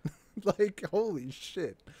money? Like, holy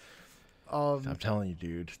shit. I'm telling you,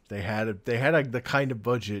 dude, they had the kind of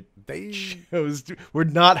budget they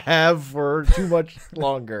would not have for too much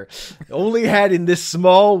longer. Only had in this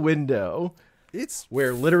small window. It's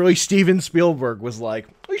where literally Steven Spielberg was like,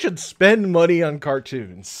 we should spend money on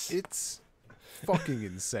cartoons. It's fucking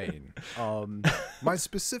insane. My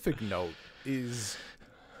specific note is,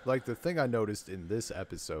 like, the thing I noticed in this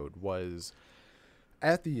episode was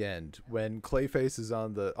at the end when Clayface is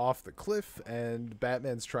off the cliff and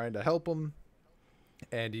Batman's trying to help him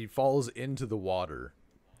and he falls into the water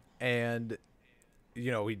and,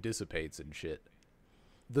 you know, he dissipates and shit.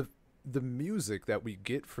 The music that we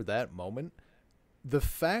get for that moment, the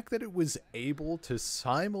fact that it was able to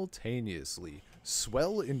simultaneously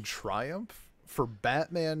swell in triumph for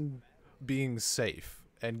Batman being safe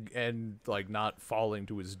and like not falling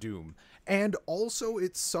to his doom, and also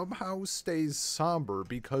it somehow stays somber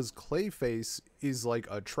because Clayface is like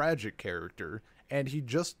a tragic character and he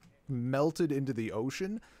just melted into the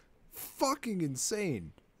ocean. Fucking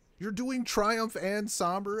insane. You're doing triumph and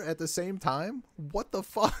somber at the same time? What the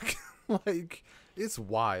fuck? Like, it's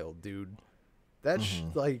wild, dude. That's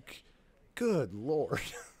like, good lord.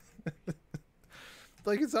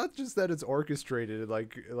 Like, it's not just that it's orchestrated,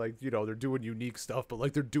 like you know, they're doing unique stuff, but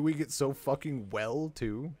like they're doing it so fucking well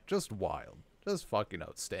too. Just wild. Just fucking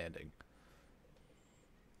outstanding.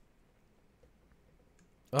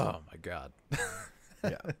 Oh my god.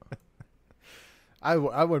 Yeah. I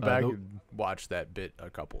went back and watched that bit a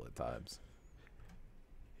couple of times.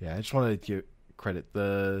 Yeah, I just wanted to give credit.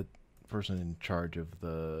 The person in charge of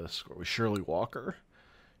the score was Shirley Walker.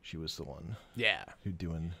 She was the one who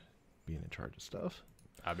being in charge of stuff.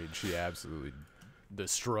 I mean, she absolutely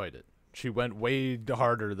destroyed it. She went way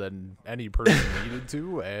harder than any person needed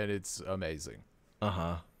to, and it's amazing.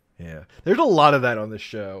 Yeah, there's a lot of that on the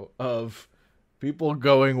show of people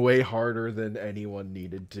going way harder than anyone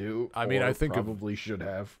needed to. I mean, I think probably should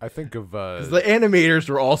have. I think of because the animators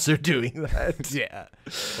were also doing that. Yeah,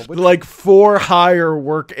 like 4 higher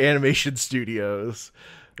work animation studios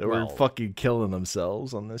that were fucking killing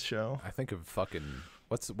themselves on this show. I think of fucking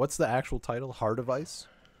what's the actual title? Heart of Ice,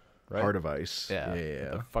 right? Heart of Ice. Yeah.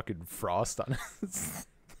 The fucking frost on his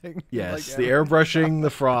thing. Yes, like, the airbrushing the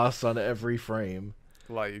frost on every frame.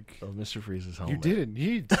 Like, of Mr. Freeze's helmet. You didn't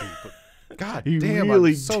need to, but god You damn,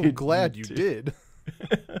 really I'm so glad you did.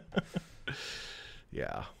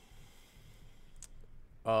 Yeah.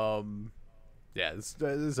 Yeah,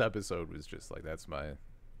 this episode was just like, that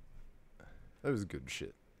was good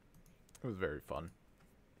shit. It was very fun.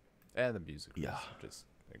 And the music was just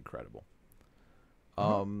incredible.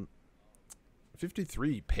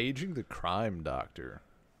 53, Paging the Crime Doctor.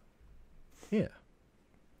 Yeah.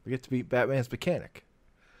 We get to meet Batman's mechanic.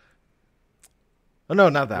 Oh, no,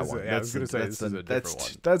 not that one. I was going to say, this is a different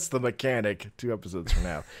one. That's the mechanic 2 episodes from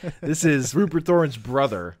now. This is Rupert Thorne's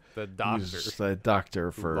brother. The doctor. Who's the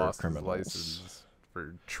doctor for lost criminals. His license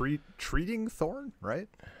for treating Thorne, right?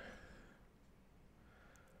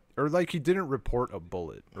 Or like he didn't report a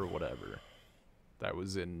bullet or whatever that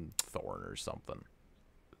was in Thorne or something.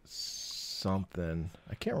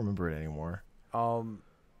 I can't remember it anymore.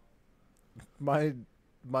 My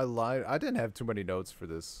line, I didn't have too many notes for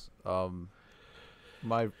this.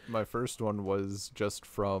 My first one was just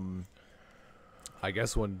from, I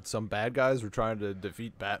guess, when some bad guys were trying to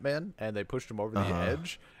defeat Batman and they pushed him over the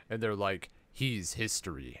edge and they're like, he's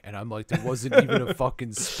history. And I'm like, there wasn't even a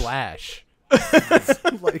fucking splash.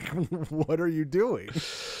 Like, what are you doing?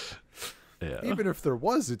 Yeah. Even if there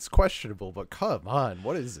was, it's questionable, but come on,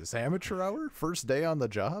 what is this, amateur hour? First day on the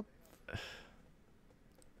job? At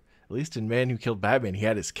least in Man Who Killed Batman, he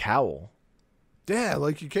had his cowl. Yeah,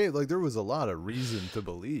 like, you can't, like, there was a lot of reason to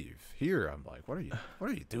believe. Here, I'm like, what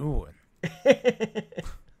are you doing?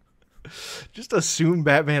 Just assume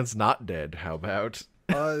Batman's not dead. How about?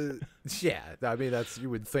 Yeah, I mean, that's, you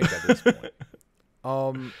would think at this point.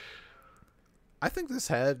 I think this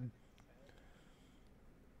had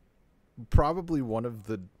probably one of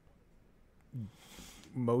the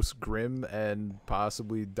most grim and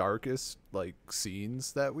possibly darkest, like,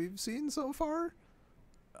 scenes that we've seen so far.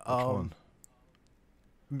 Which one?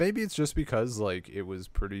 Maybe it's just because, like, it was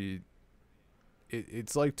pretty.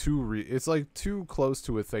 It's like too close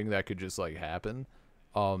to a thing that could just, like, happen.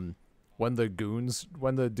 When when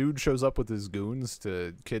the dude shows up with his goons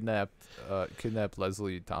to kidnap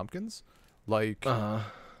Leslie Tompkins, like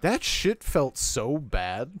that shit felt so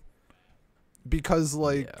bad because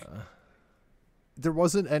there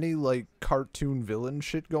wasn't any like cartoon villain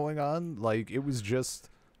shit going on. Like it was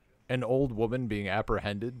just an old woman being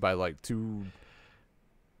apprehended by like two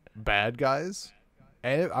bad guys,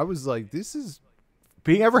 and I was like, this is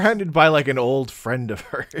being apprehended by like an old friend of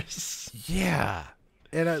hers. Yeah.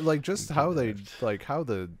 And I like just how they like how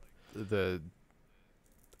the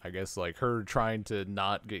I guess like her trying to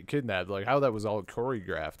not get kidnapped, like how that was all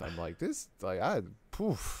choreographed. I'm like, this like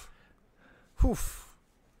poof.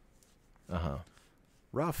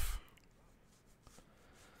 Rough.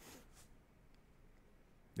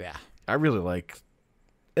 Yeah. I really like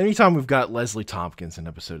anytime we've got Leslie Tompkins in an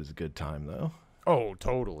episode is a good time though. Oh,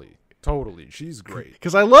 totally. She's great.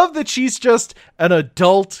 Because I love that she's just an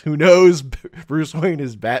adult who knows Bruce Wayne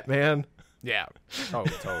is Batman. Yeah. Oh,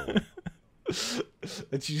 totally.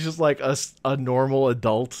 And she's just like a normal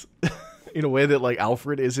adult in a way that like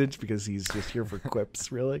Alfred isn't, because he's just here for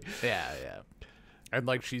quips, really. Yeah. And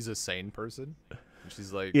like she's a sane person. And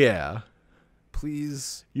she's like, yeah,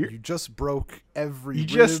 please, you just broke every You rib.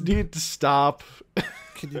 just need to stop.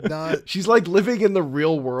 Can you not? She's like living in the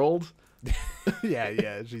real world.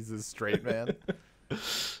 Yeah, she's a straight man.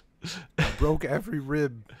 I broke every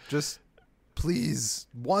rib. Just please,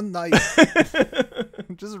 one night.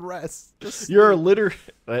 Just rest. Just you're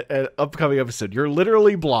an upcoming episode. You're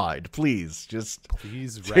literally blind. Please rest.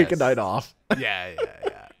 Take a night off. Yeah.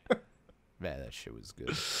 Man, that shit was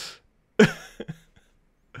good.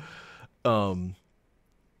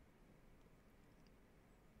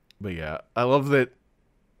 But yeah, I love that.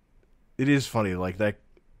 It is funny, like that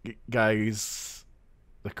guy's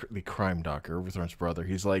the crime doc, Overthorn's brother.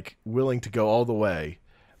 He's like willing to go all the way,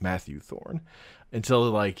 Matthew Thorne, until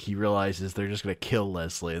like he realizes they're just gonna kill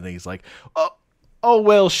Leslie, and then he's like, oh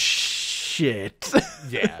well, shit.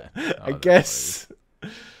 Yeah, I guess.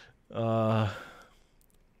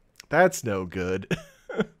 That's no good.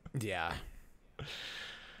 Yeah,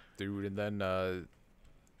 dude. And then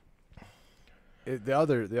the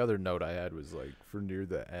other note I had was like for near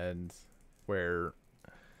the end, where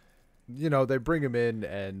they bring him in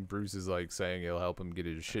and Bruce is like saying he'll help him get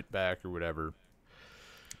his shit back or whatever,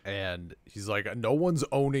 and he's like, no one's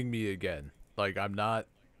owning me again. Like I'm not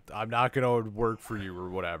gonna work for you or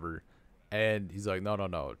whatever. And he's like,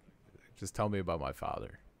 no, just tell me about my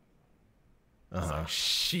father. I was like,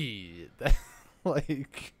 shit.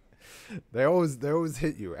 Like they always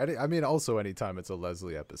hit you. I mean, also anytime it's a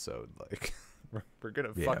Leslie episode, like we're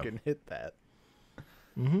gonna fucking hit that.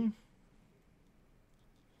 Mm-hmm.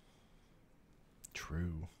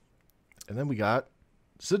 True. And then we got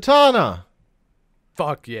Zatanna.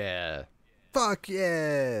 Fuck yeah.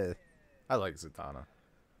 I like Zatanna.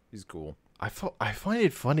 He's cool. I find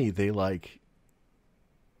it funny they like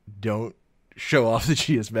don't show off that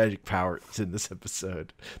she has magic powers in this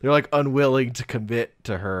episode. They're like unwilling to commit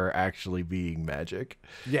to her actually being magic.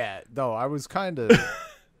 Yeah, no, I was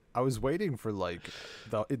waiting for like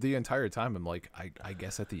the entire time. I'm like, I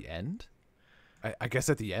guess at the end, I guess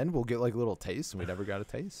at the end we'll get like a little taste, and we never got a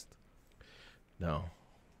taste. No.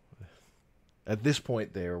 At this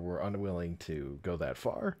point, they were unwilling to go that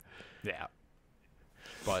far. Yeah,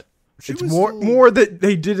 but it's more that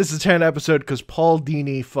they did as a Zatanna episode because Paul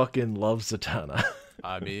Dini fucking loves Zatanna.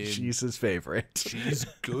 I mean, she's his favorite. She's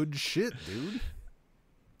good shit, dude.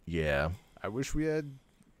 Yeah, I wish we had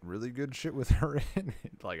really good shit with her in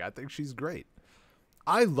it. Like, I think she's great.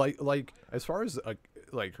 I like as far as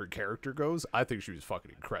like her character goes, I think she was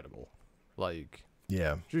fucking incredible. Like,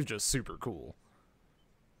 yeah, she was just super cool.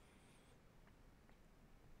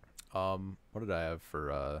 What did I have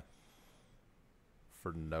for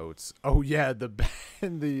notes? Oh yeah,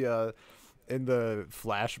 in the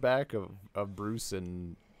flashback of Bruce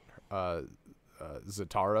and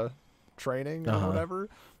Zatara training or whatever,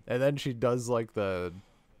 and then she does like the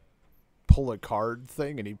pull a card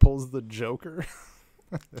thing, and he pulls the Joker.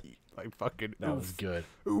 Like fucking that was good.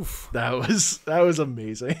 Oof. That was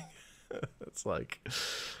amazing. It's like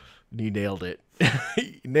he nailed it.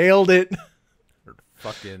 He nailed it. Or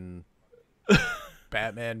fucking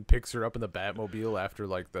Batman picks her up in the Batmobile after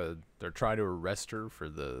like they're trying to arrest her for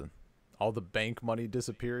all the bank money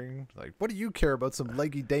disappearing. Like, what do you care about some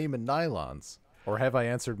leggy dame and nylons? Or have I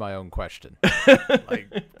answered my own question? Like,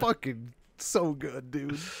 fucking so good,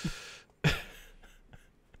 dude.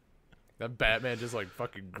 That Batman just like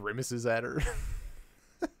fucking grimaces at her.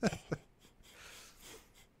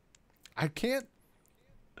 I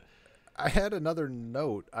had another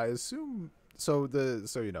note. I assume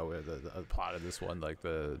the plot of this one, like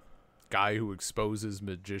the guy who exposes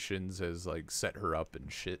magicians has like set her up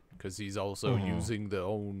and shit because he's also using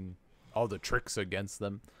all the tricks against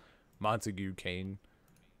them. Montague Kane.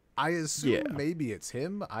 I assume maybe it's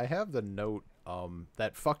him. I have the note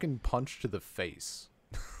that fucking punch to the face.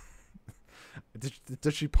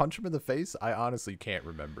 Does she punch him in the face? I honestly can't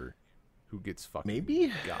remember who gets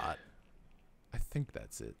fucking got. I think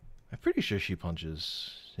that's it. I'm pretty sure she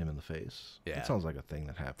punches him in the face. Yeah. That sounds like a thing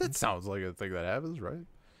that happens. That sounds like a thing that happens, right?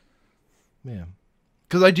 Yeah.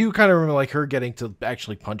 Because I do kind of remember like her getting to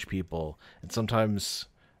actually punch people, and sometimes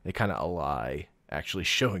they kind of lie actually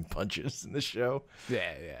showing punches in the show.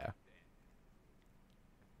 Yeah, yeah.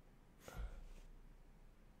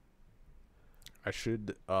 I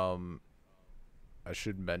should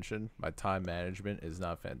mention my time management is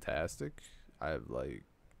not fantastic. I have like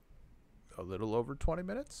a little over 20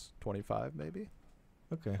 minutes, 25 maybe.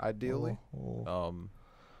 Okay. Ideally. We'll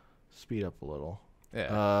speed up a little.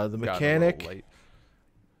 Yeah. The Mechanic.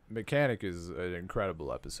 Mechanic is an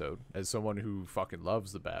incredible episode. As someone who fucking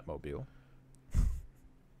loves the Batmobile.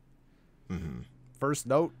 First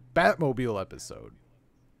note, Batmobile episode.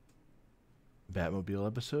 Batmobile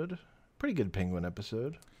episode? Pretty good Penguin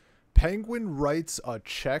episode. Penguin writes a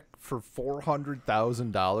check for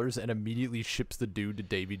 $400,000 and immediately ships the dude to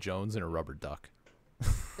Davy Jones in a rubber duck.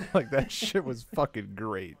 Like, that shit was fucking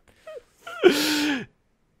great.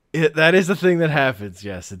 That is the thing that happens.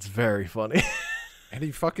 Yes, it's very funny. And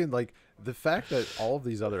he fucking, like, the fact that all of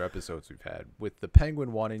these other episodes we've had with the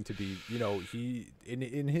Penguin wanting to be, you know, he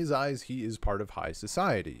in his eyes, he is part of high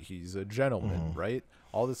society. He's a gentleman, right?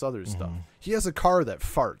 All this other stuff. He has a car that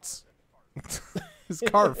farts. His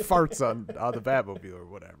car farts on the Batmobile or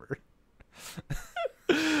whatever.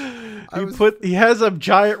 He has a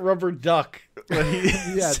giant rubber duck that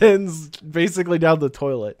he sends basically down the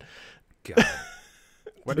toilet. God.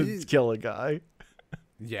 To kill a guy.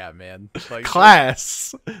 Yeah, man. Like,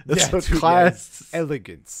 class. That's what class. Yeah.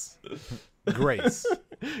 Elegance. Grace.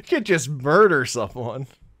 You can't just murder someone.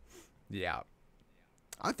 Yeah.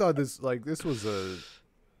 I thought this was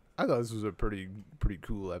a pretty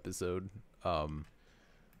cool episode.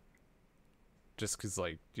 Just because,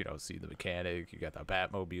 like, you know, see the Mechanic, you got the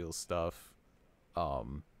Batmobile stuff.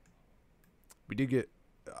 We did get,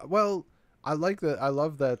 I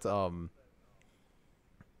love that,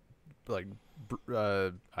 like,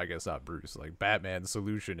 I guess not Bruce, like, Batman's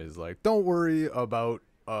solution is like, don't worry about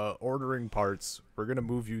ordering parts. We're gonna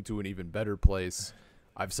move you to an even better place.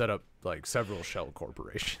 I've set up like several shell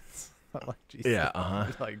corporations. I'm like, Jesus.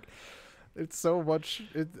 Yeah, like, it's so much.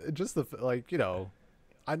 It just the, like, you know,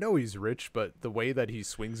 I know he's rich, but the way that he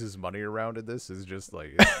swings his money around in this is just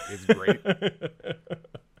like it's great.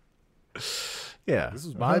 Yeah, this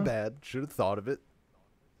was my bad. Should have thought of it.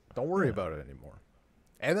 Don't worry about it anymore.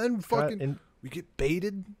 And then fucking we get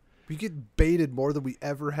baited. We get baited more than we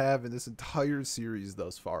ever have in this entire series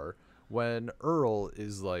thus far. When Earl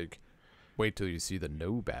is like, "Wait till you see the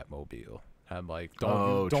no Batmobile." I'm like,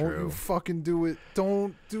 don't you fucking do it.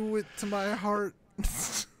 Don't do it to my heart.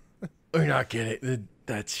 We're not getting it.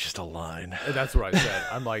 That's just a line. And that's what I said.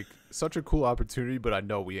 I'm like, such a cool opportunity, but I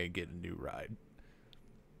know we ain't getting a new ride.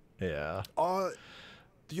 Yeah.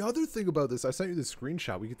 The other thing about this, I sent you the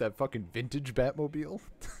screenshot. We get that fucking vintage Batmobile.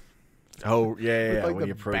 Oh, yeah. With, like, when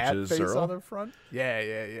he approaches bat face Earl. on the front.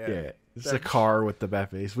 Yeah. It's a car with the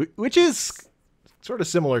bat face, which is sort of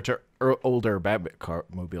similar to older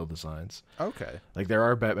Batmobile designs. Okay. Like, there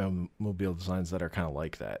are Batmobile designs that are kind of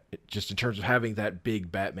like that, just in terms of having that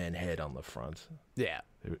big Batman head on the front. Yeah.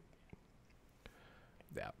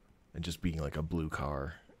 And just being like a blue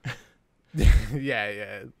car.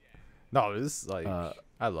 Yeah. No, this is like,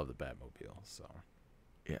 I love the Batmobile, so.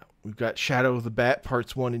 Yeah. We've got Shadow of the Bat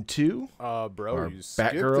parts 1 and 2. Bro, you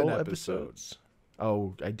skipped Batgirl episodes.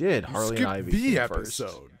 Oh, I did. Harley and Ivy. The episode.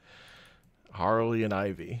 First. Harley and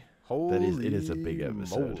Ivy. It is a big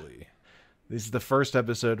episode. Moly. This is the first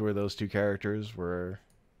episode where those two characters were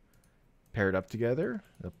paired up together.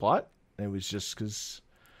 The plot. It was just because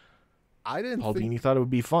Paul Dini thought it would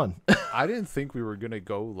be fun. I didn't think we were gonna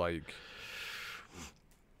go like.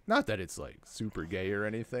 Not that it's like super gay or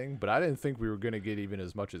anything, but I didn't think we were gonna get even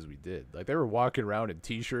as much as we did. Like, they were walking around in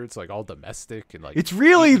t-shirts, like all domestic and like. It's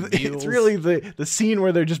really the scene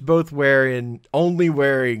where they're just both only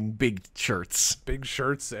wearing big shirts,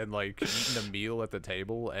 and like eating a meal at the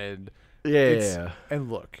table, and yeah.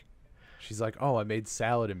 And look, she's like, "Oh, I made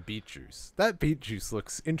salad and beet juice. That beet juice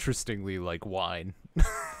looks interestingly like wine."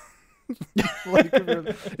 Like,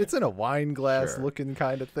 it's in a wine glass looking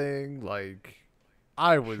kind of thing, like.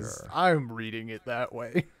 I'm reading it that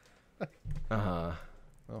way. Oh,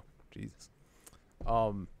 Jesus.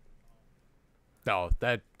 No,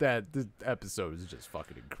 that this episode is just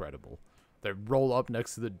fucking incredible. They roll up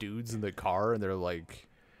next to the dudes in the car and they're like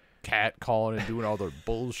cat calling and doing all their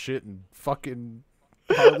bullshit, and fucking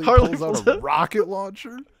Harley pulls out a rocket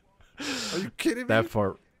launcher. Are you kidding me? That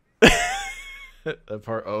part that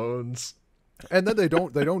part owns. And then they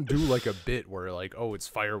don't do like a bit where like, oh, it's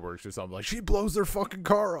fireworks or something. Like, she blows their fucking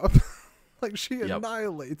car up. Like, she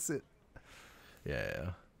annihilates it.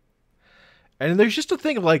 Yeah. And there's just a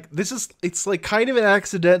thing of like, it's like kind of an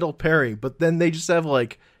accidental pairing, but then they just have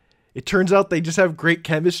like, it turns out they just have great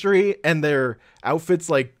chemistry and their outfits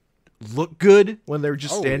like look good when they're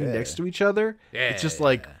just standing next to each other. Yeah. It just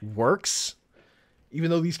like works,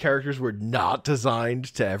 even though these characters were not designed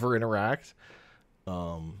to ever interact.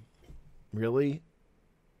 Really?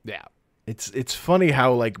 Yeah. It's funny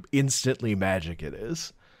how like instantly magic it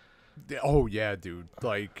is. Oh yeah, dude.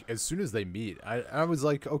 Like, as soon as they meet, I was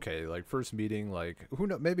like, okay, like, first meeting, like, who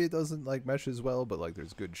knows, maybe it doesn't like mesh as well, but like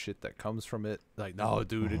there's good shit that comes from it. Like, no,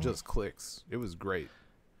 dude, it just clicks. It was great.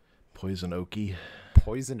 Poison Oaky.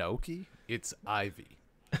 It's Ivy.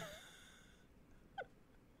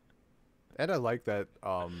 And I like that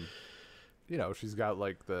you know, she's got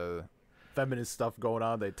like the feminist stuff going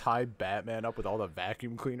on. They tied Batman up with all the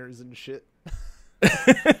vacuum cleaners and shit.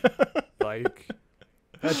 Like,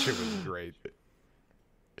 that shit was great.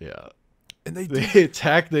 Yeah. And they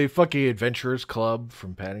attack the fucking Adventurers Club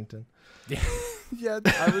from Paddington. Yeah,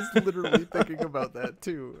 I was literally thinking about that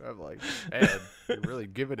too. I'm like, man, you're really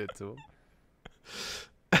giving it to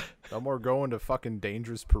him. No more going to fucking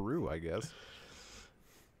dangerous Peru, I guess.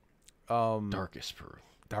 Darkest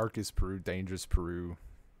Peru, dangerous Peru.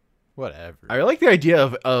 Whatever. I like the idea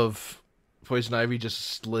of Poison Ivy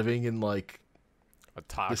just living in like a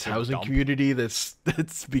toxic this housing dump community that's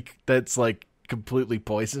like completely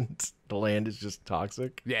poisoned. The land is just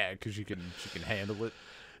toxic. Yeah, because she can handle it.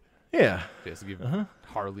 Yeah. She has to give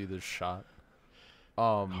Harley this shot.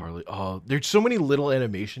 Harley. Oh, there's so many little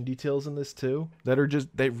animation details in this too that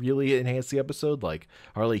really enhance the episode. Like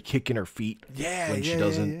Harley kicking her feet when she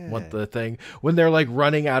doesn't want the thing. When they're like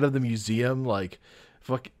running out of the museum, like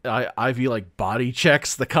Ivy like body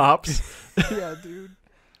checks the cops. Yeah, dude.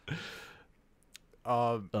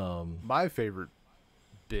 My favorite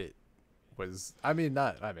bit was,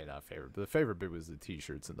 not favorite, but the favorite bit was the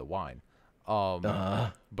t-shirts and the wine.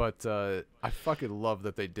 But I fucking love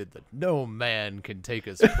that they did the "no man can take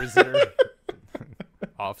us prisoner."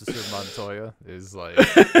 Officer Montoya is like,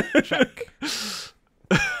 check.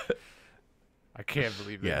 I can't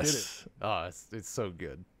believe they did it. Oh, it's so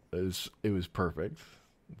good. It was perfect.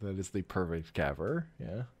 That is the perfect cover.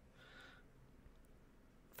 Yeah.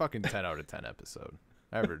 Fucking 10 out of 10 episode.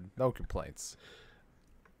 Ever, no complaints.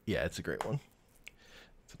 Yeah, it's a great one.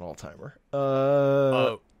 It's an all-timer.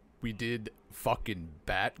 We did fucking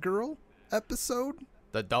Batgirl episode,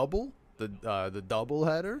 the double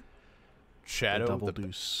header. Shadow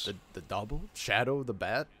the double Shadow the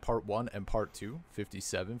Bat part 1 and part 2,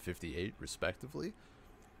 57, 58 respectively.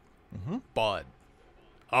 Bud.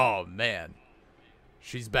 Oh man.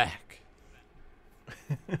 She's back.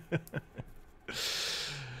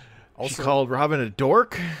 Also, she called Robin a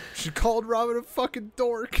dork. She called Robin a fucking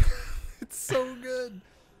dork. It's so good.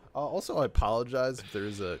 Also, I apologize if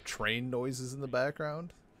there's train noises in the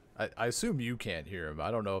background. I assume you can't hear them. I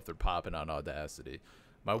don't know if they're popping on Audacity.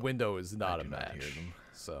 My window is not a match.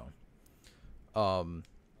 So,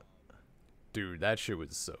 dude, that shit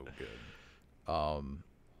was so good.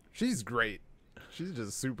 She's great. She's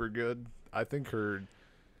just super good. I think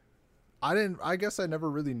I guess I never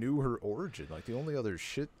really knew her origin. Like, the only other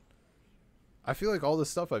shit, I feel like all the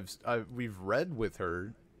stuff we've read with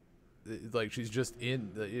her, like, she's just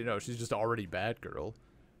she's just already Batgirl.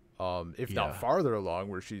 If not farther along,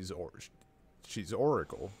 where she's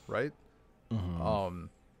Oracle, right? And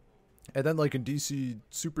then like in DC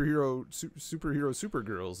superhero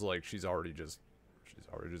Supergirls, like she's already just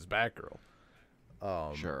Batgirl.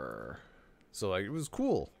 Sure. So like it was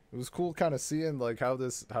cool. It was cool kind of seeing like how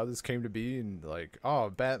this came to be, and like, oh,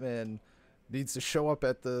 Batman needs to show up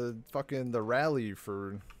at the rally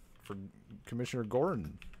for Commissioner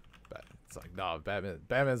Gordon. It's like, no,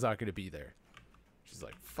 Batman's not gonna be there. She's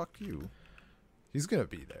like, fuck you. He's gonna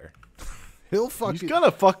be there. He's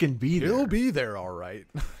gonna fucking be there. He'll be there, all right.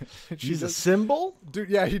 She's a symbol, dude.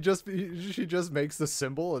 Yeah, she just makes the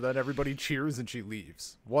symbol, and then everybody cheers, and she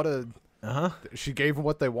leaves. What a She gave them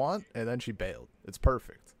what they want, and then she bailed. It's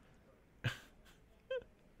perfect.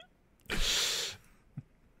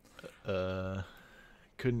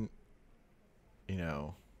 Couldn't,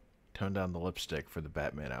 tone down the lipstick for the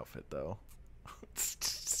Batman outfit though.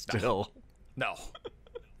 Still, no.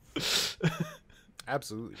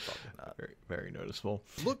 Absolutely fucking not. Very, very noticeable.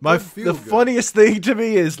 Look, the funniest thing to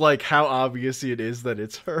me is like how obvious it is that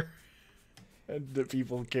it's her, and that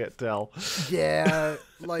people can't tell. Yeah,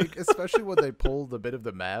 like especially when they pull the bit of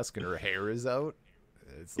the mask and her hair is out.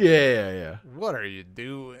 It's like, Yeah. What are you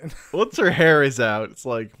doing? Once her hair is out, it's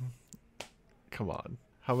like, come on.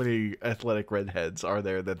 How many athletic redheads are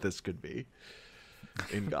there that this could be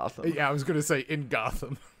in Gotham? Yeah, I was gonna say in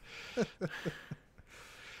Gotham.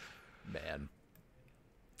 Man.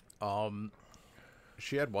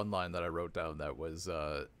 She had one line that I wrote down that was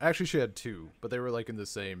actually she had two, but they were like in the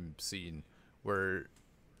same scene where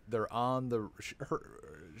they're on the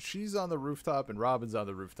she's on the rooftop and Robin's on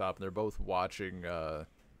the rooftop and they're both watching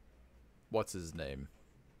what's his name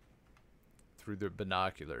through their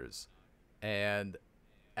binoculars, and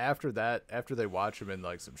after they watch him and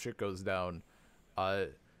like some shit goes down,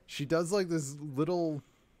 she does like this little,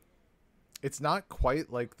 it's not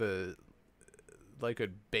quite like a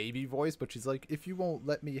baby voice, but she's like, if you won't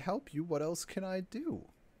let me help you, what else can I do?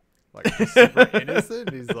 Like, super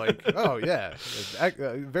innocent. He's like, oh yeah,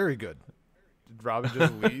 very good. Robin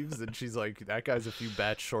just leaves and she's like, that guy's a few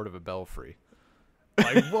bats short of a belfry.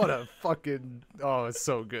 Like, what a fucking, oh, it's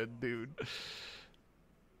so good, dude.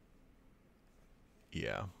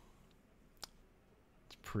 Yeah.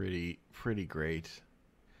 It's pretty great.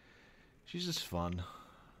 She's just fun.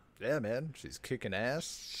 Yeah, man. She's kicking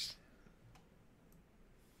ass.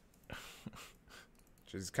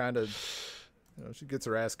 She's kind of, she gets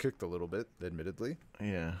her ass kicked a little bit, admittedly.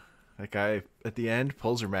 Yeah. That guy at the end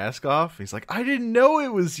pulls her mask off. He's like, I didn't know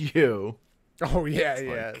it was you. Oh, yeah, it's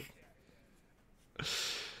yeah. Like,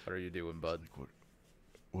 what are you doing, bud?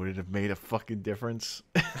 Would it have made a fucking difference?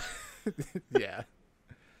 Yeah.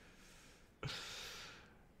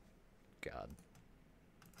 God.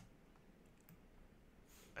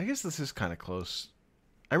 I guess this is kind of close.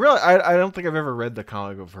 I don't think I've ever read the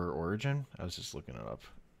comic of her origin. I was just looking it up.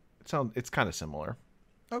 It's kind of similar.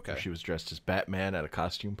 Okay. She was dressed as Batman at a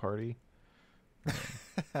costume party.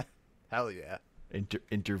 Hell yeah.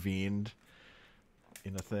 Intervened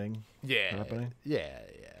in a thing. Yeah. Happening. Yeah.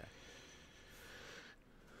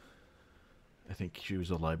 I think she was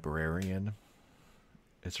a librarian.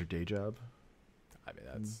 It's her day job. I mean,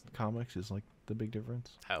 that's comics is like the big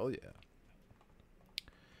difference. Hell yeah.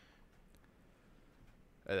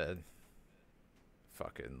 And then,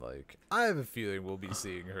 fucking like, I have a feeling we'll be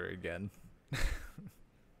seeing her again.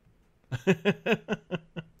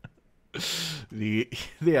 The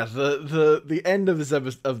end of this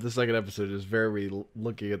episode, of the second episode, is very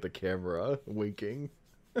looking at the camera, winking.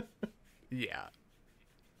 Yeah.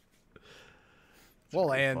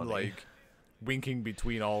 Well, and funny. like winking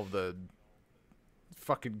between all the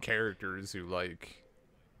fucking characters who like,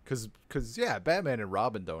 cause yeah, Batman and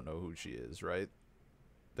Robin don't know who she is, right?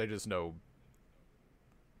 They just know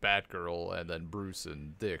Batgirl, and then Bruce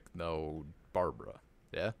and Dick know Barbara.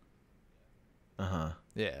 Yeah? Uh-huh.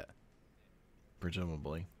 Yeah.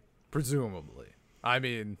 Presumably. I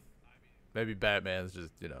mean, maybe Batman's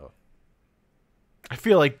just, I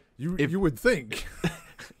feel like you would think.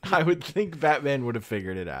 I would think Batman would have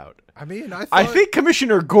figured it out. I mean, I think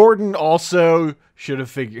Commissioner Gordon also should have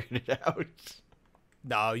figured it out.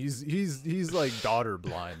 No, he's like daughter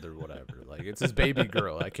blind or whatever. Like, it's his baby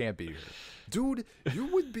girl. I can't be her. Dude, you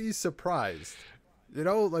would be surprised.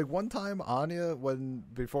 Like one time Anya,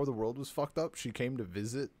 before the world was fucked up, she came to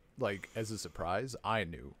visit, like, as a surprise. I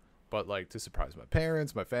knew. But, like, to surprise my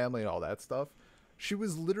parents, my family, and all that stuff. She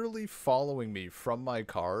was literally following me from my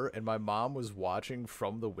car, and my mom was watching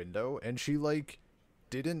from the window, and she, like,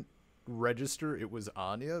 didn't register it was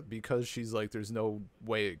Anya because she's like, there's no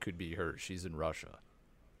way it could be her. She's in Russia.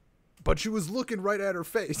 But she was looking right at her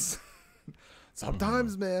face.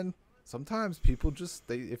 Sometimes, man. Sometimes people just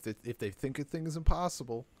if they think a thing is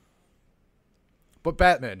impossible. But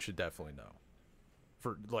Batman should definitely know,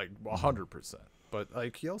 for like 100%. But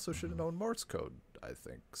like he also should have known Morse code, I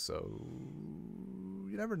think. So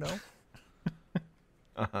you never know.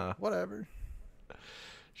 Whatever.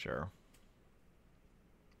 Sure.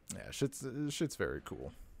 Yeah, shit's very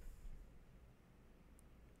cool.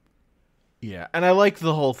 Yeah, and I like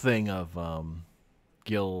the whole thing of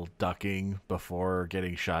Gil ducking before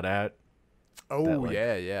getting shot at. Oh,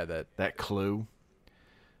 yeah, that clue.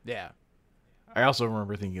 Yeah. I also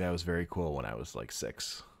remember thinking that was very cool when I was like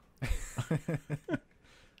 6.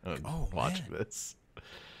 Watching this.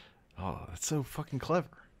 Oh, that's so fucking clever.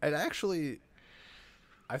 And actually,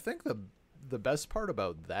 I think the best part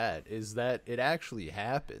about that is that it actually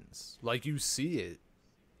happens. Like, you see it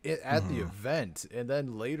at the event, and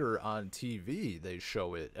then later on TV they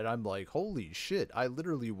show it, and I'm like, holy shit, I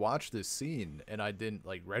literally watched this scene and I didn't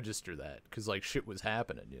like register that because like shit was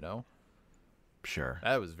happening, you know? Sure.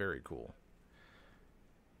 That was very cool.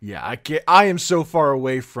 Yeah, I am so far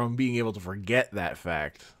away from being able to forget that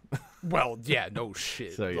fact. Well, yeah, no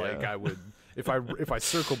shit. So, yeah. Like I would if I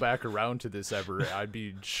circle back around to this ever, I'd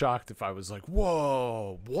be shocked if I was like,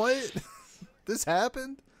 whoa, what? This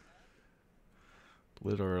happened?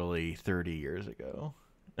 Literally 30 years ago.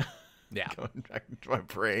 Yeah. Going back into my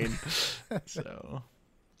brain. So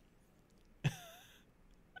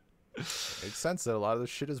makes sense that a lot of this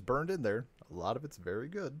shit is burned in there. A lot of it's very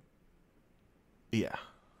good. Yeah.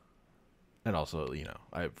 And also, you know,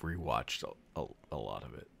 I've rewatched a lot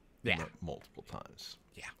of it. Yeah. Multiple times.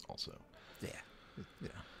 Yeah. Also. Yeah. Yeah.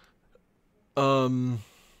 Oh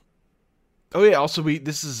yeah, also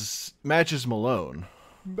this is Matches Malone.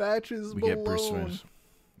 Matches We Malone. get Bruce Wayne,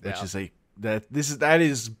 which Yeah. is that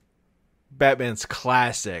is Batman's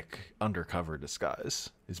classic undercover disguise.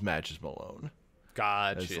 Is Matches Malone.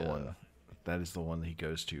 Gotcha. That is the one that he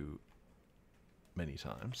goes to many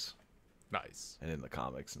times. Nice. And in the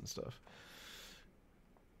comics and stuff.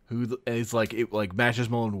 And it's like Matches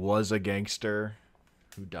Malone was a gangster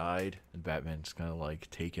who died, and Batman's kind of like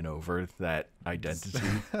taken over that identity.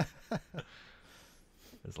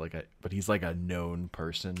 But he's like a known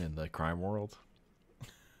person in the crime world.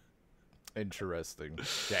 Interesting.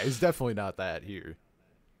 Yeah, he's definitely not that here.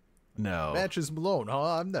 No. Matches Malone,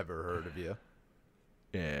 huh? I've never heard of you.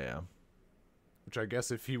 Yeah. Which I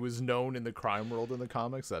guess if he was known in the crime world in the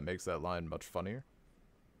comics, that makes that line much funnier.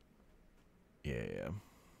 Yeah.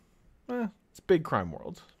 It's a big crime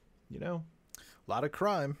world, you know? A lot of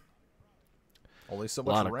crime. Only so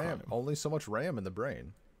much RAM. Only so much RAM in the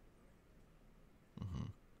brain. Mm-hmm.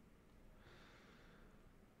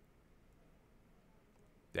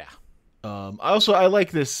 Yeah. I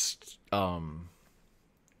like this.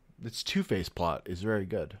 This Two-Face plot is very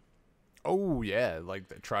good. Oh yeah, like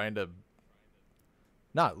they're trying to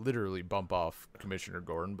not literally bump off Commissioner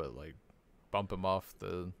Gordon, but like bump him off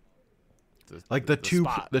the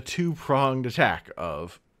two-pronged attack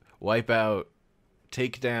of wipe out,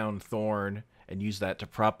 take down Thorne, and use that to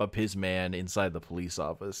prop up his man inside the police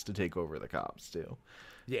office to take over the cops too.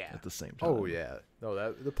 Yeah. At the same time. Oh yeah.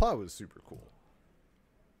 No, the plot was super cool.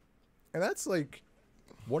 And that's like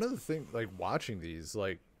one of the things, like watching these,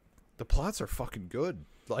 like the plots are fucking good.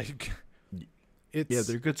 Like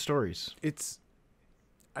they're good stories.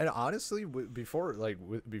 And honestly, before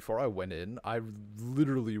I went in, I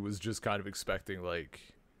literally was just kind of expecting like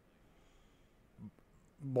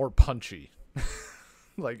more punchy,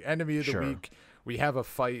 like enemy of the week. We have a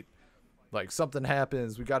fight, like something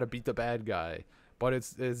happens, we got to beat the bad guy. But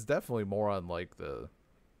it's definitely more on like there's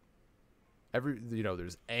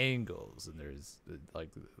angles and there's like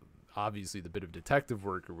obviously the bit of detective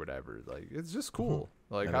work or whatever. Like it's just cool,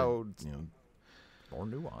 like and how more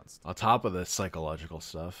nuanced. On top of the psychological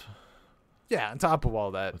stuff. Yeah, on top of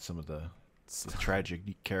all that. With some of the tragic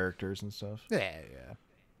characters and stuff. Yeah.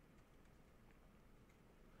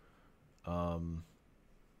 And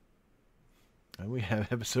we have an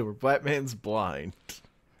episode where Batman's blind.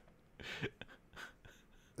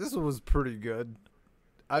 This was pretty good.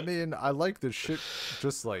 I mean, I like the shit,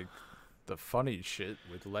 just like the funny shit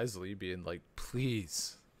with Leslie being like,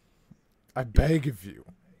 please, I beg of you.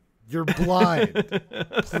 You're blind.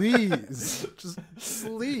 Please, just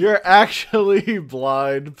sleep. You're actually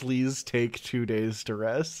blind. Please take 2 days to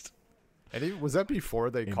rest. And was that before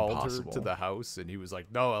they called her to the house? And he was like,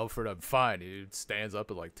 "No, Alfred, I'm fine." He stands up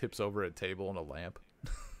and like tips over a table and a lamp.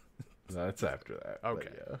 That's after that. Okay,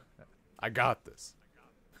 yeah. I got this.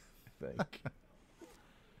 I think.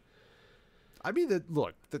 I mean,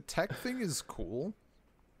 the tech thing is cool.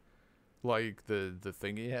 Like the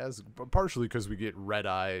thing he has, but partially because we get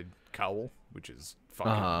red-eyed Cowl, which is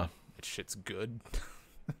fucking that shit's good.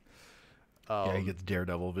 You get the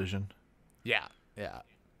Daredevil vision. Yeah.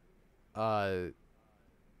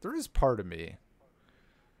 There is part of me.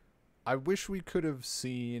 I wish we could have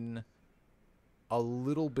seen a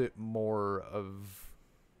little bit more of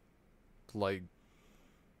like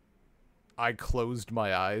I closed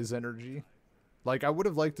my eyes energy. Like I would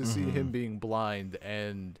have liked to see him being blind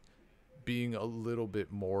and being a little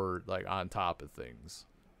bit more like on top of things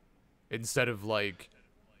instead of like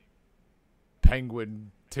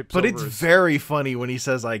Penguin tips but over it's very funny when he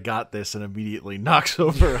says I got this and immediately knocks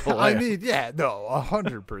over a lamp. I mean, yeah, no,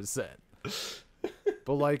 100%.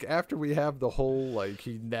 But like after we have the whole like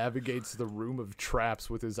he navigates the room of traps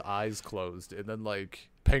with his eyes closed and then like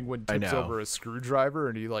Penguin tips over a screwdriver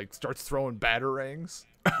and he like starts throwing batarangs.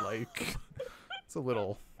 Like it's a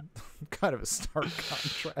little kind of a stark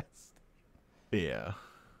contrast. Yeah.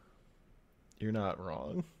 You're not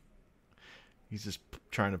wrong. He's just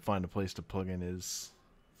trying to find a place to plug in his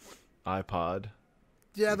iPod.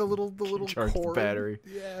 Yeah, the little charge cord. The battery.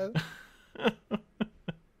 Yeah.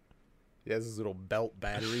 He has his little belt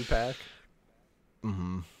battery pack.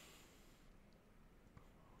 Mm-hmm.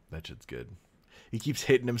 That shit's good. He keeps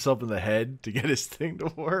hitting himself in the head to get his thing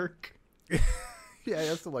to work. Yeah, he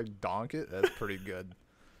has to like donk it. That's pretty good.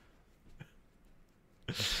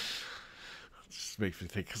 Just makes me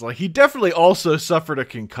think, because like he definitely also suffered a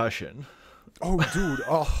concussion. Oh, dude,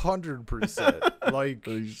 100%. Like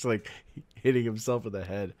he's just like hitting himself in the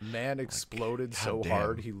head. Man exploded so damn.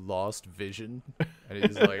 hard he lost vision, and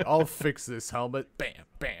he's like, "I'll fix this helmet." Bam,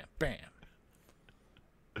 bam, bam.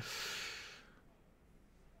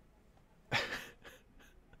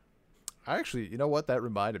 Actually, you know what? That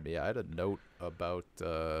reminded me. I had a note about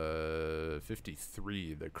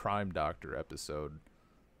 53, the Crime Doctor episode,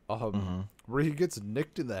 where he gets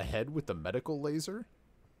nicked in the head with the medical laser,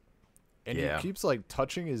 and he keeps like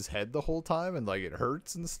touching his head the whole time, and like it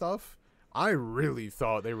hurts and stuff. I really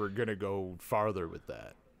thought they were gonna go farther with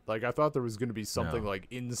that. Like I thought there was gonna be something like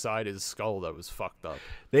inside his skull that was fucked up.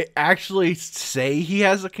 They actually say he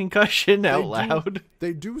has a concussion out loud.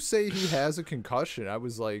 They do say he has a concussion. I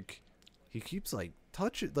was like, he keeps like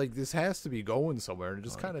touching, like this has to be going somewhere, and it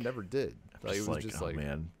just kind of never did. Like it was just like,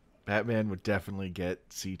 man, Batman would definitely get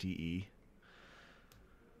CTE.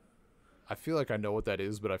 I feel like I know what that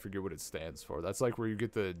is, but I forget what it stands for. That's like where you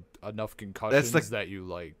get the enough concussions that you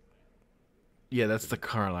like. Yeah, that's the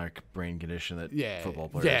chronic brain condition that football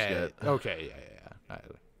players get. Okay, yeah.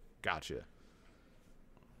 Gotcha.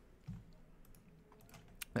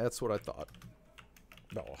 That's what I thought.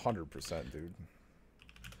 No, 100%, dude.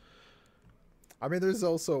 I mean, there's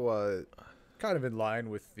also kind of in line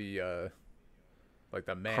with the like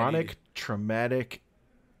the chronic traumatic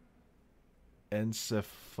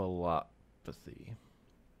encephalopathy.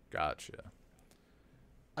 Gotcha.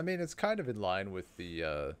 I mean, it's kind of in line with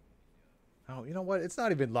the oh, you know what? It's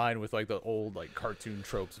not even in line with like the old like cartoon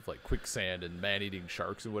tropes of like quicksand and man-eating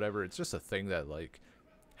sharks and whatever. It's just a thing that like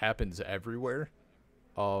happens everywhere.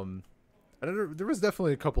 There was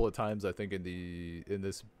definitely a couple of times I think in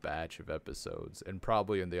this batch of episodes, and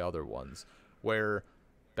probably in the other ones, where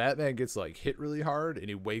Batman gets like hit really hard and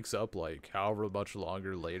he wakes up like however much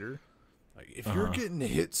longer later. Like if you're getting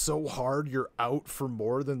hit so hard you're out for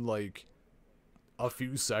more than like a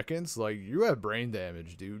few seconds, like you have brain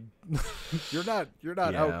damage, dude. you're not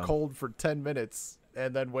out cold for 10 minutes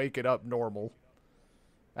and then waking up normal.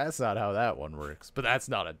 That's not how that one works. But that's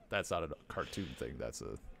not a cartoon thing. That's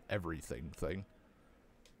a everything thing.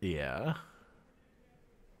 Yeah.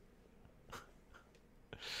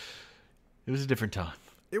 It was a different time.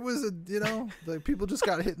 It was like people just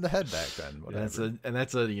got hit in the head back then. Whatever.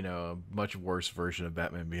 That's a a much worse version of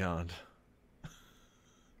Batman Beyond.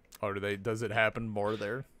 Oh, does it happen more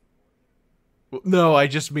there? No, I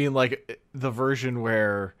just mean like the version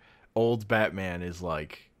where old Batman is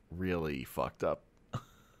like really fucked up.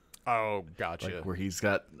 Oh, gotcha. Like where he's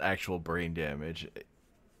got actual brain damage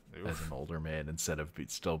as an older man instead of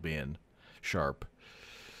still being sharp.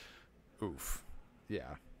 Oof.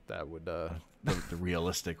 Yeah, that would the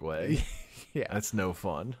realistic way. Yeah, that's no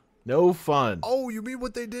fun. No fun. Oh, you mean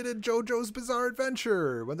what they did in JoJo's Bizarre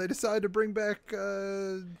Adventure when they decided to bring back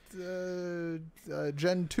Gen 2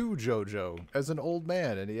 JoJo as an old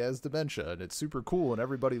man and he has dementia and it's super cool and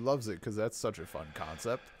everybody loves it because that's such a fun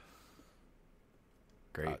concept.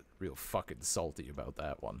 Great. Real fucking salty about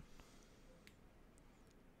that one.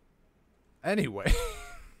 Anyway.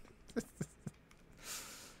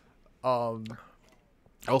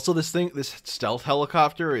 Also, this stealth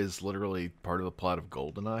helicopter is literally part of the plot of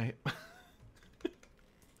GoldenEye.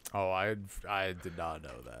 Oh, I did not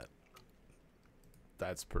know that.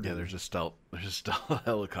 That's pretty. Yeah, there's a stealth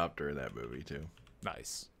helicopter in that movie too.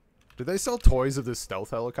 Nice. Did they sell toys of this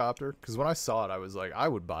stealth helicopter? Because when I saw it, I was like, I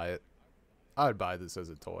would buy it. I would buy this as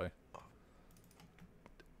a toy.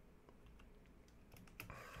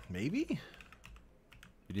 Maybe.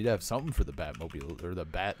 You need to have something for the Batmobile or the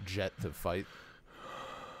Bat Jet to fight.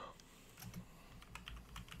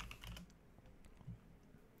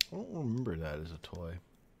 I don't remember that as a toy.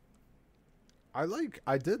 I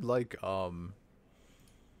did like I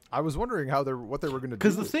was wondering what they were going to do.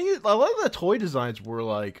 Because the thing is, a lot of the toy designs were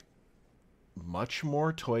like much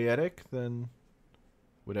more toyetic than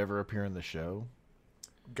would ever appear in the show.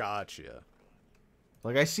 Gotcha.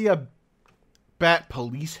 Like I see a Bat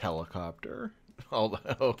police helicopter,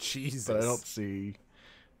 although Jesus, but I don't see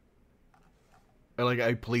like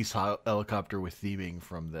a police helicopter with theming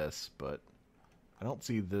from this, but I don't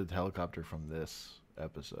see the helicopter from this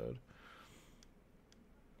episode.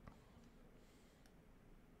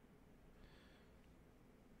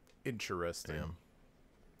 Interesting. Damn.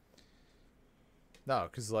 No,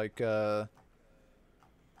 because like in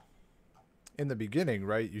the beginning,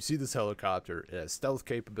 right, you see this helicopter, it has stealth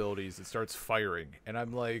capabilities, it starts firing, and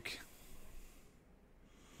I'm like,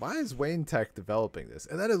 why is Wayne Tech developing this?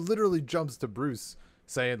 And then it literally jumps to Bruce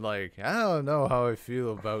saying like, I don't know how I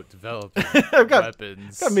feel about developing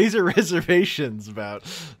weapons. Got major reservations about.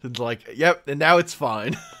 It's like, yep, and now it's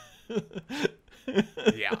fine.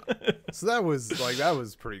 Yeah. So that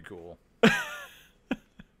was pretty cool. It's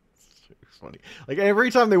funny. Like every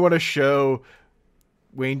time they want to show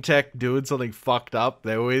Wayne Tech doing something fucked up,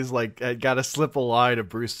 they always like got to slip a line of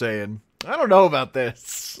Bruce saying, I don't know about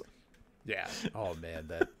this. Yeah. Oh man,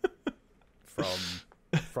 that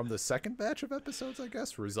from the second batch of episodes, I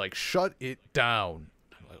guess, where he's like, shut it down.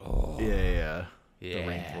 I'm like, oh yeah. The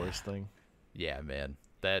rainforest thing. Yeah, man.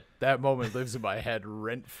 That moment lives in my head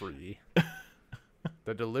rent free.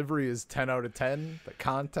 The delivery is 10 out of 10. The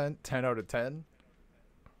content 10 out of 10.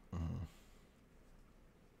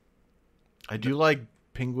 I do like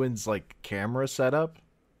Penguin's like camera setup.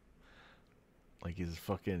 Like he's a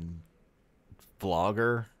fucking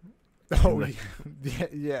vlogger. Oh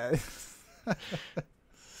yeah.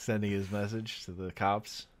 Sending his message to the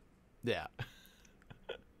cops. Yeah.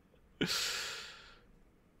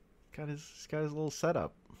 Got his little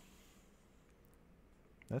setup.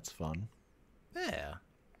 That's fun. Yeah.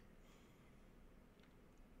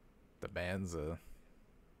 The man's a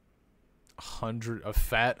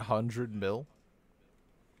fat 100 mil.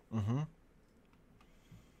 Mm-hmm.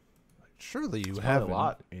 Surely you It's have a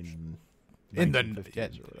lot in the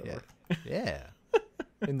 1950s or whatever. yeah.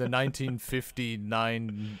 In the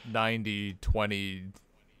 1959 90 20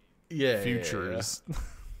 futures.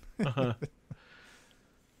 Yeah.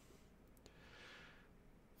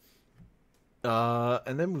 Uh-huh.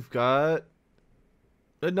 And then we've got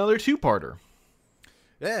another two-parter.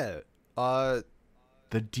 Yeah. The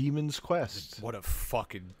Demon's Quest. What a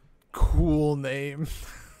fucking cool name.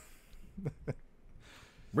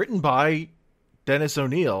 Written by Dennis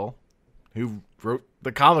O'Neil, who wrote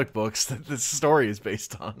the comic books that this story is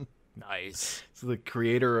based on. Nice. So the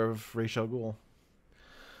creator of Ra's al Ghul.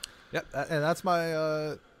 Yep, and that's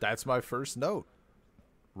my first note.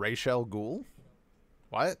 Ra's al Ghul?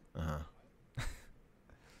 What? Uh-huh.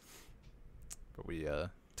 But we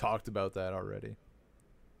talked about that already.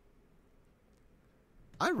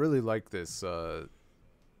 I really like this the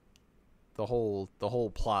whole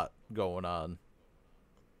plot going on.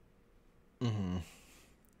 Mm-hmm. It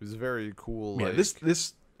was very cool. Yeah, like,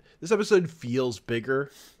 this episode feels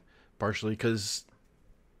bigger, partially because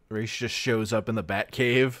Ra's just shows up in the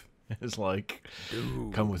Batcave. It's like,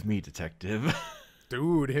 dude, come with me, detective.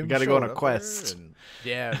 Dude, him. We gotta go on a showing up quest.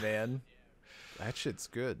 there yeah, man, that shit's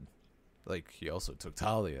good. Like he also took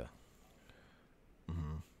Talia.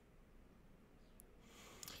 Mm-hmm.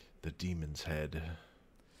 The Demon's Head.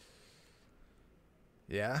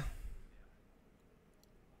 Yeah.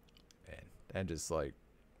 And just like,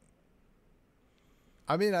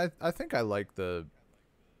 I mean, I think I like the,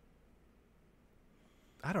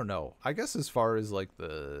 I don't know. I guess as far as like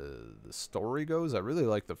the story goes, I really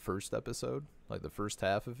like the first episode, like the first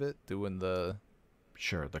half of it, doing the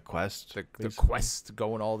quest. The quest,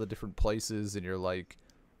 going all the different places, and you're like,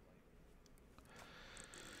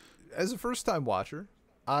 as a first time watcher,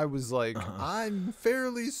 I was like, I'm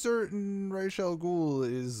fairly certain Ra's al Ghul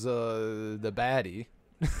is the baddie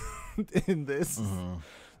in this,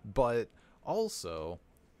 but also,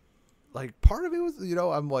 like, part of it was,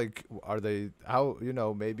 I'm like, are they, how,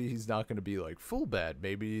 maybe he's not going to be like full bad.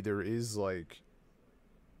 Maybe there is like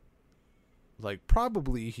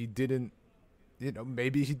probably he didn't,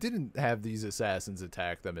 maybe he didn't have these assassins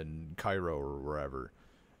attack them in Cairo or wherever.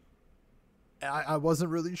 I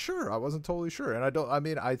wasn't really sure. I wasn't totally sure.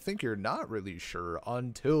 And I think you're not really sure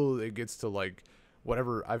until it gets to like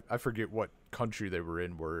whatever, I forget what country they were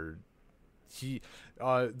in, where he,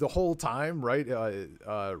 the whole time, right?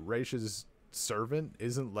 Raish's servant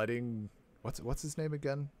isn't letting, what's his name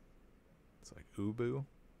again? It's like Uru?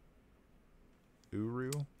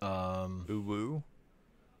 Uwu?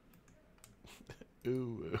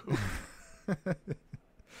 Ooh. I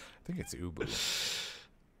think it's Ubu.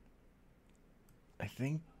 I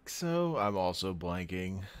think so. I'm also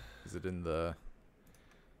blanking. Is it in the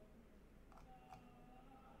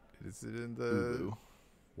Ubu.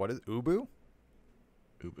 What is Ubu?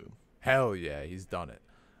 Ubu. Hell yeah, he's done it.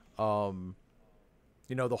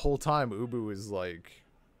 The whole time Ubu is like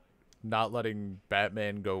not letting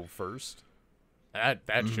Batman go first.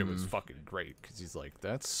 That shit was fucking great because he's like,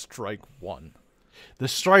 that's strike one. The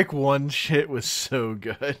strike one shit was so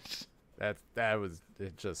good. That was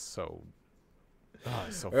it just so. Oh,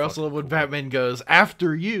 so I also love when cool. Batman goes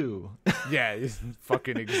after you. Yeah, he's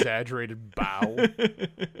fucking exaggerated bow.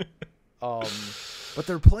 But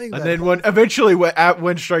they're playing. And that then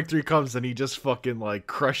when strike 3 comes, then he just fucking like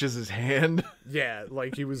crushes his hand. Yeah,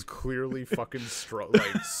 like he was clearly fucking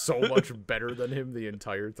like so much better than him the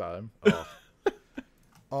entire time. But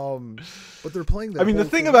they're playing that. I mean, the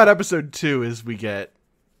thing about episode 2 is we get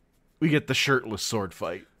the shirtless sword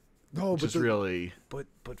fight. No, but really. But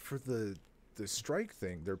for the strike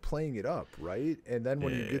thing, they're playing it up, right? And then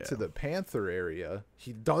when you get to the Panther area,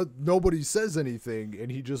 nobody says anything,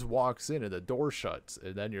 and he just walks in, and the door shuts,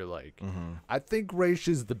 and then you're like, I think Raish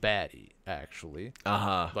is the baddie, actually.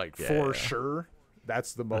 Like for sure.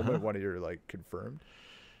 That's the moment when you're like confirmed,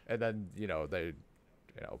 and then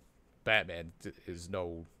Batman is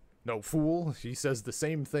no fool. He says the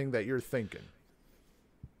same thing that you're thinking.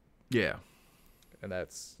 Yeah. And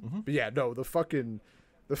that's but yeah, no, the fucking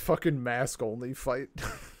mask only fight.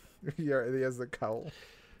 He has the cowl.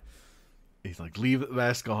 He's like, leave the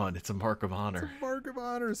mask on. It's a mark of honor. It's a mark of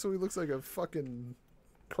honor, so he looks like a fucking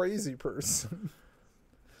crazy person.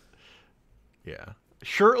 Yeah.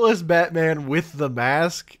 Shirtless Batman with the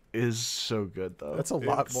mask is so good though. That's a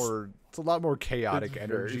lot more chaotic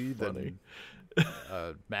energy than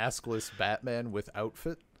maskless Batman with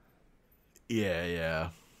outfit. Yeah.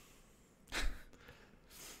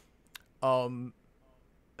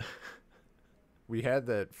 We had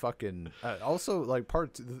that fucking also like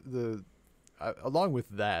along with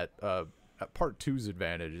that part 2's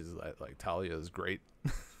advantage is that like Talia is great.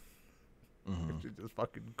 She's just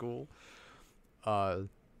fucking cool.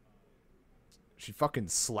 She fucking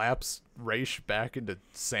slaps Raish back into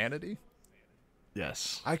sanity.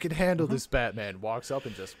 Yes. I could handle this. Batman walks up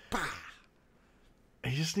and just bah!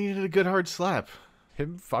 He just needed a good hard slap.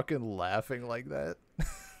 Him fucking laughing like that.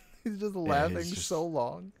 He's just laughing so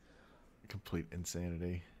long. Complete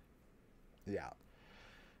insanity. Yeah.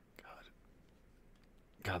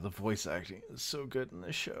 God, the voice acting is so good in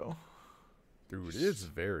this show. Dude, it's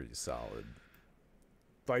very solid.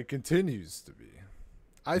 Like, continues to be.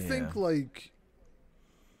 I think, like...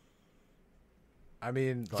 I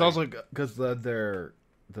mean... It's also because the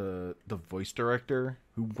voice director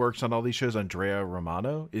who works on all these shows, Andrea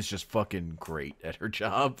Romano, is just fucking great at her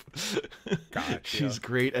job. Gotcha. She's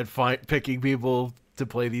great at picking people to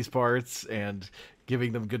play these parts and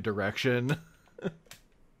giving them good direction.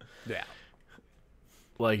 Yeah.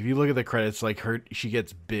 Like, if you look at the credits, like, she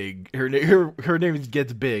gets big. Her name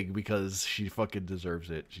gets big because she fucking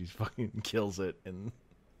deserves it. She fucking kills it in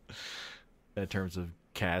terms of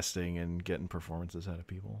casting and getting performances out of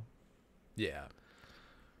people. Yeah.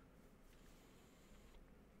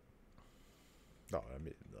 No, I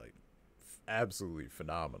mean, like, absolutely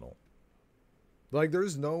phenomenal. Like,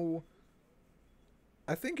 there's no...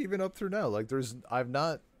 I think even up through now, like, I've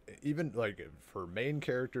not... Even, like, for main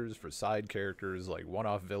characters, for side characters, like,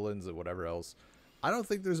 one-off villains and whatever else, I don't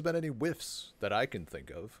think there's been any whiffs that I can think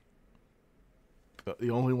of. The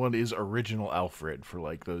only one is original Alfred for,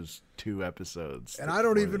 like, those 2 episodes. And I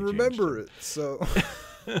don't even remember it, so...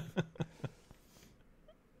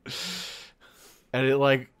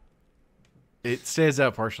 And it stands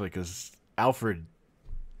out partially because Alfred's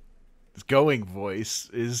going voice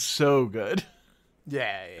is so good.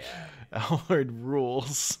 Yeah. Alfred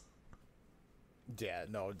rules. Yeah,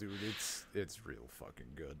 no, dude, it's real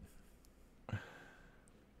fucking good.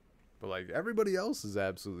 But, like, everybody else is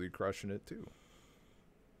absolutely crushing it, too.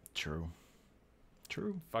 True.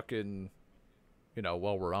 Fucking,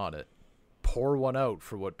 while we're on it, pour one out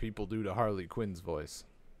for what people do to Harley Quinn's voice.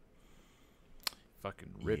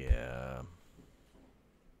 Fucking rip. Yeah.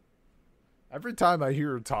 Every time I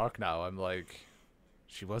hear her talk now, I'm like,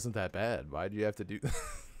 she wasn't that bad. Why'd you have to do...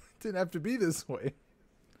 Didn't have to be this way.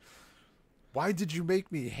 Why did you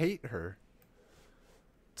make me hate her?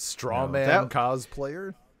 Straw man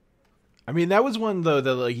cosplayer? I mean, that was one, though,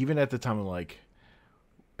 that, like, even at the time, I'm like,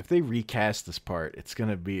 if they recast this part, it's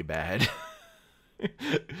gonna be bad.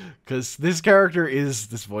 Because this character is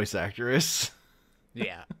this voice actress.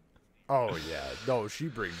 Yeah. Oh, yeah. No, she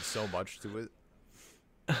brings so much to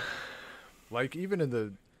it. Like, even in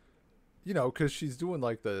the... because she's doing,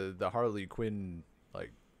 like, the Harley Quinn,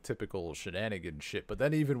 like, typical shenanigan shit. But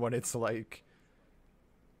then even when it's, like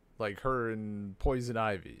her and Poison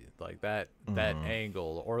Ivy, like, that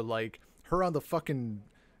angle. Or, like, her on the fucking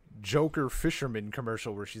Joker fisherman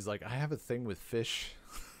commercial where she's like, I have a thing with fish.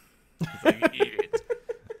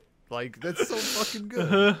 Like, that's so fucking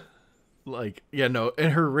good. Like, yeah, no,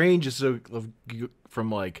 and her range is so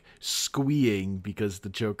from like squeeing because the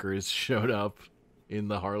Joker has showed up in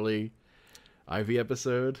the Harley Ivy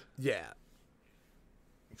episode. Yeah.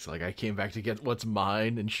 It's like I came back to get what's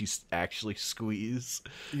mine, and she's actually squeeze.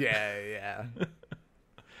 Yeah, yeah.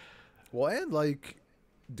 Well, and like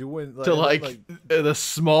doing To and then, like the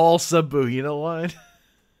small Sabuhina line.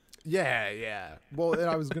 Yeah, yeah. Well, and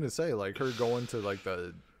I was gonna say like her going to like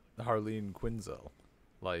the Harleen Quinzel,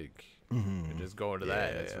 like and just going to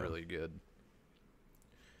that. It's really good.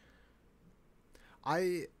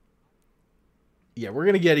 Yeah, we're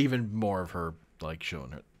gonna get even more of her like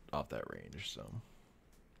showing her off that range, so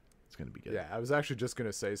it's gonna be good. Yeah, I was actually just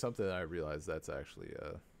gonna say something, and I realized that's actually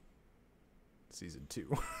season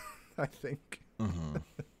 2, I think.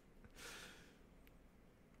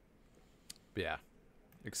 Yeah,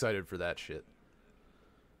 excited for that shit.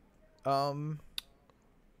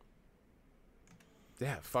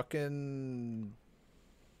 Yeah, fucking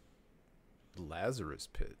Lazarus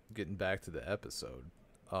Pit. Getting back to the episode.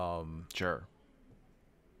 Sure.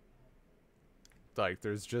 Like,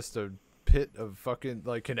 there's just a pit of fucking,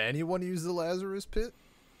 like, can anyone use the Lazarus Pit?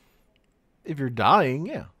 If you're dying,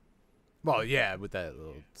 yeah. Well, yeah, with that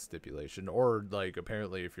little stipulation. Or, like,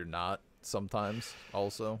 apparently if you're not, sometimes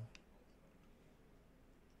also.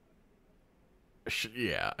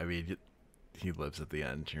 Yeah, I mean, he lives at the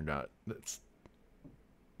end. You're not. That's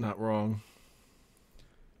not wrong.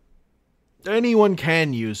 Anyone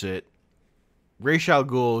can use it. Ra's al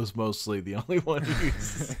Ghul is mostly the only one who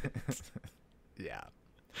uses it. Yeah.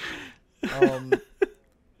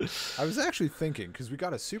 I was actually thinking, because we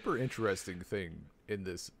got a super interesting thing in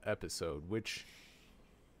this episode, which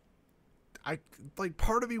I like.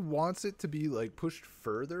 Part of me wants it to be like pushed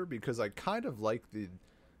further, because I kind of like the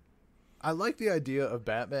idea of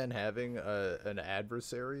Batman having an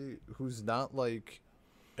adversary who's not like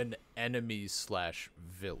an enemy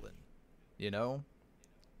 / villain, you know?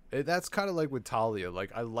 That's kind of like with Talia.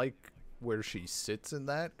 Like, I like where she sits in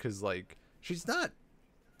that, because like she's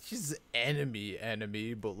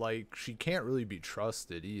enemy, but like she can't really be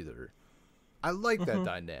trusted either. I like that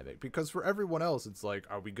dynamic, because for everyone else it's like,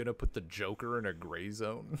 are we gonna put the Joker in a gray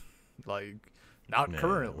zone? Like, not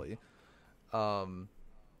currently.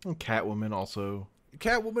 Catwoman also.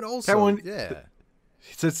 Yeah.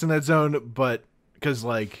 She sits in that zone, but because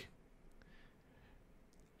like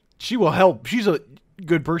she will help. She's a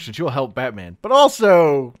good person. She will help Batman, but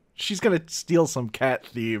also she's gonna steal some cat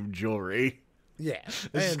themed jewelry. Yeah,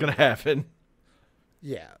 this is gonna happen.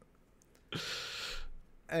 Yeah,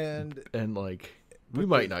 and like we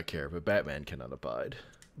might not care, but Batman cannot abide.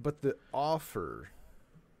 But the offer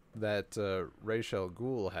that Ra's al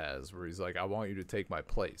Ghul has, where he's like, "I want you to take my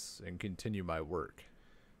place and continue my work."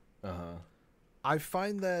 I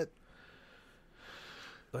find that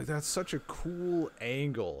like that's such a cool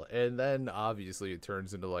angle, and then obviously it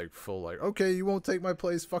turns into like full like, okay, you won't take my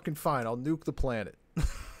place, fucking fine, I'll nuke the planet.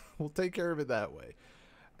 We'll take care of it that way.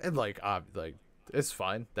 And like it's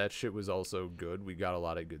fine. That shit was also good. We got a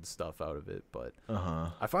lot of good stuff out of it, but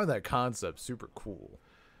I find that concept super cool.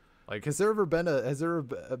 Like, has there ever been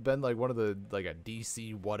like one of the like a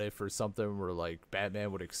DC what if or something where like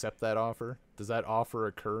Batman would accept that offer? Does that offer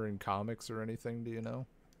occur in comics or anything? Do you know?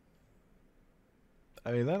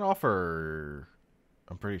 I mean, that offer,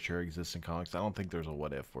 I'm pretty sure exists in comics. I don't think there's a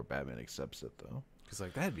what if where Batman accepts it though. Because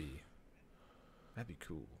like that'd be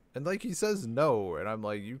cool. And like he says no, and I'm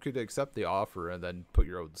like, you could accept the offer and then put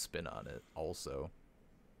your own spin on it also.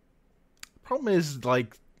 Problem is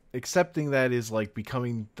like accepting that is like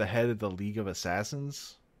becoming the head of the League of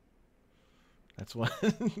Assassins. That's what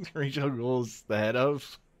Ra's al Ghul's the head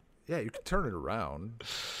of. Yeah, you could turn it around.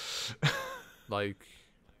 Like,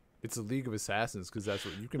 it's a League of Assassins because that's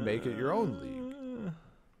what you can make it your own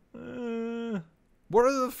league. What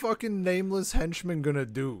are the fucking nameless henchmen gonna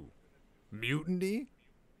do? Mutiny?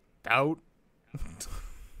 Doubt?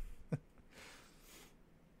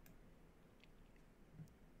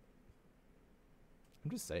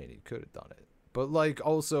 I'm just saying he could have done it. But, like,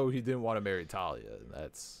 also he didn't want to marry Talia, and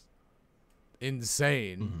that's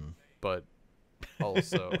insane. But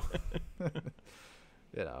also,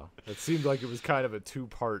 you know, it seemed like it was kind of a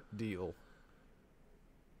 2-part deal.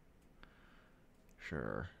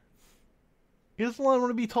 Sure. He doesn't want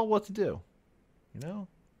to be told what to do. You know?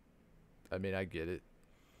 I mean, I get it.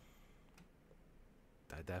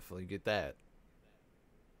 I definitely get that.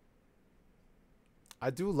 I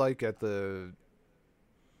do like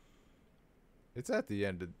it's at the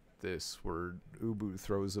end of this where Ubu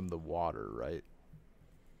throws him the water, right?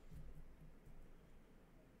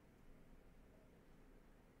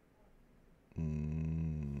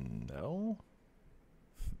 No.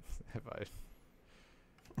 Have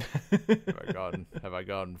I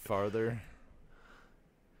gone farther?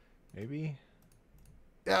 Maybe.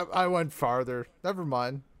 Yeah, I went farther. Never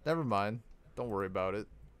mind. Don't worry about it.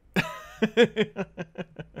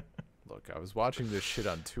 Look, I was watching this shit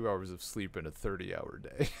on 2 hours of sleep in a 30-hour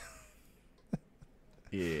day.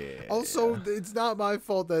 Yeah. Also, it's not my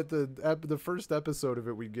fault that the first episode of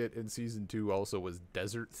it we get in season 2 also was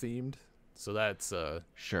desert themed. So that's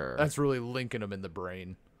sure. That's really linking them in the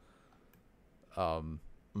brain.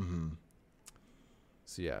 Mm-hmm.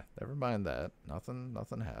 So yeah, never mind that. Nothing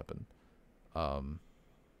happened.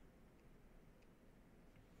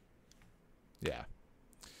 Yeah.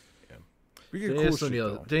 We get cool shit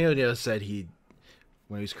going. Daniel O'Neill said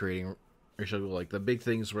when he was creating Rachel, like the big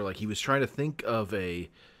things were like he was trying to think of a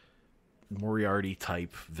Moriarty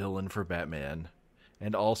type villain for Batman,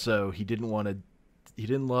 and also he didn't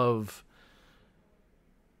love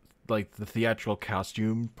like the theatrical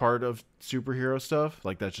costume part of superhero stuff.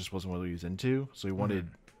 Like that just wasn't what he was into. So he wanted,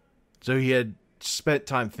 so he had spent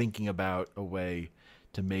time thinking about a way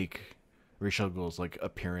to make Ra's al Ghul's like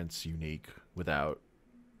appearance unique without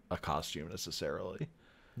a costume necessarily.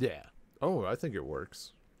 Yeah. Oh, I think it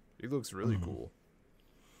works. He looks really cool.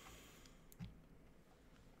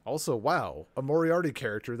 Also, wow, a Moriarty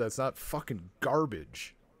character that's not fucking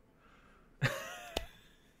garbage.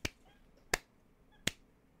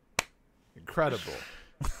 Incredible.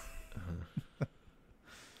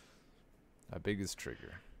 How big is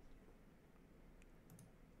Trigger?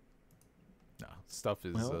 No, stuff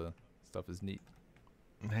is neat.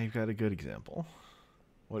 Now you've got a good example.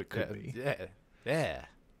 What it could be. Yeah.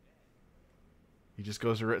 He just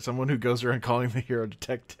goes around, someone who goes around calling the hero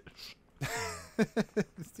detective.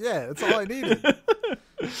 Yeah, that's all I needed.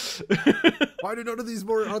 Why do none of these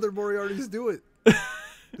other Moriartys do it?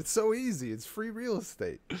 It's so easy. It's free real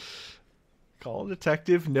estate. Call a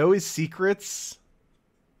detective, know his secrets,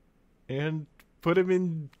 and put him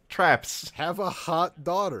in traps. Have a hot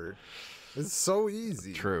daughter. It's so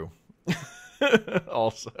easy. True.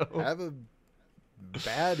 Also. Have a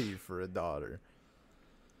baddie for a daughter.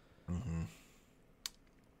 Mm-hmm.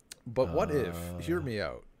 But what if, hear me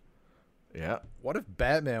out. Yeah. What if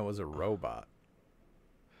Batman was a robot?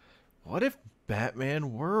 What if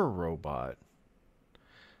Batman were a robot?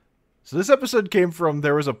 So this episode came from,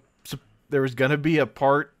 there was going to be a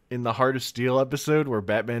part in the Heart of Steel episode where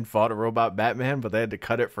Batman fought a robot Batman, but they had to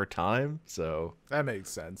cut it for time. So that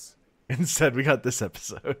makes sense. Instead, we got this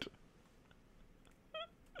episode.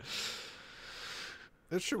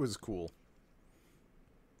 This shit was cool.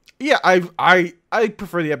 Yeah, I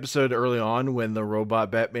prefer the episode early on when the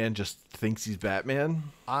robot Batman just thinks he's Batman.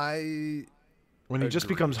 When he just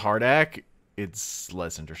becomes Hardak, it's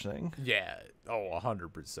less interesting. Yeah. Oh,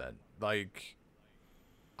 100%. Like,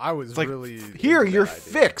 I was like, really... Here, you're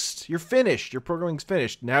fixed. You're finished. Your programming's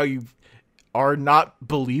finished. Now you are not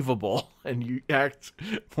believable, and you act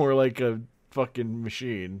more like a fucking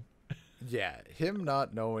machine. Yeah, him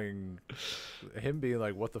not knowing... Him being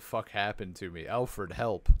like, what the fuck happened to me? Alfred,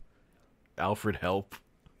 help. Alfred, help.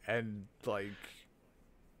 And, like...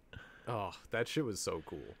 Oh, that shit was so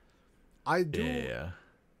cool. I do... Yeah.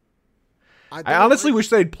 I honestly wish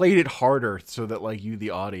they'd played it harder so that, like, you, the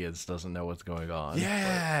audience, doesn't know what's going on.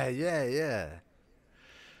 Yeah.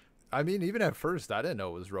 I mean, even at first, I didn't know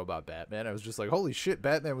it was Robot Batman. I was just like, holy shit,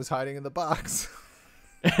 Batman was hiding in the box.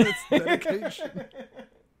 It's dedication.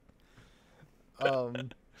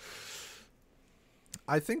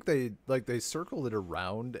 I think they circled it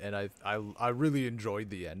around, and I really enjoyed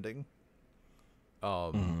the ending.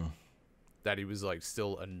 That he was like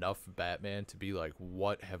still enough Batman to be like,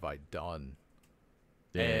 what have I done?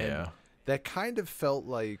 Yeah. And that kind of felt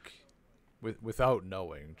like, without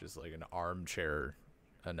knowing, just like an armchair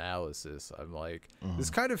analysis, I'm like, this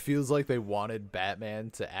kind of feels like they wanted Batman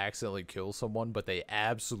to accidentally kill someone, but they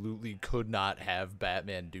absolutely could not have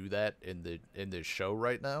Batman do that in this show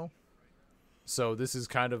right now. So this is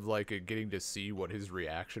kind of like getting to see what his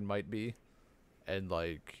reaction might be, and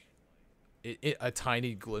like a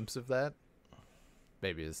tiny glimpse of that.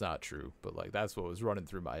 Maybe it's not true, but like that's what was running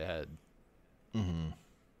through my head. And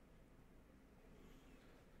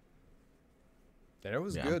it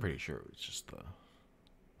was good. I'm pretty sure it was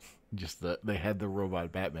just they had the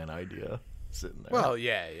robot Batman idea sitting there. Well,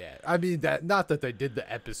 yeah. I mean, that not that they did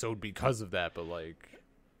the episode because of that, but like,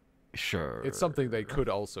 sure, it's something they could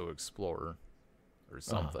also explore or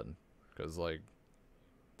something. Because like,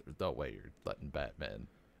 there's no way you're letting Batman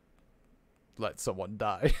let someone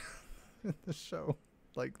die in the show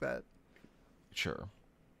like that. Sure.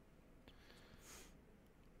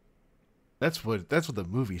 That's what the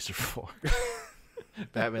movies are for.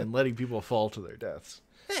 Batman letting people fall to their deaths.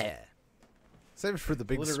 Yeah. Save it for the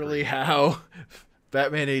big Literally screen. how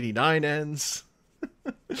Batman 89 ends.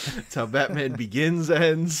 It's how Batman Begins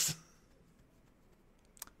ends.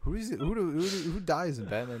 Who dies in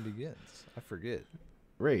Batman Begins? I forget.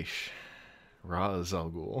 Ra's al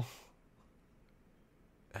Ghul.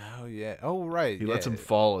 Oh yeah. Oh right. He lets him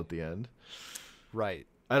fall at the end. Right.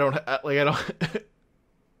 I don't.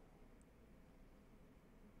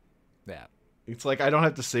 Yeah. It's like I don't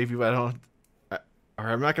have to save you, but or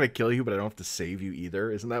I'm not gonna kill you, but I don't have to save you either.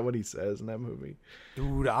 Isn't that what he says in that movie?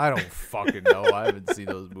 Dude, I don't fucking know. I haven't seen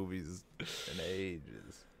those movies in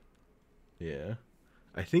ages. Yeah.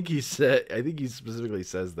 I think he specifically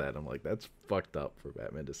says that. I'm like, that's fucked up for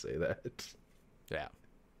Batman to say that. Yeah.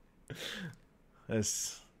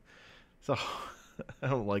 So I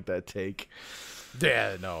don't like that take.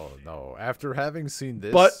 Yeah, no. After having seen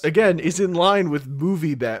this, But again, is in line with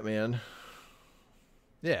movie Batman.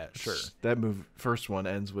 Yeah, sure. That first one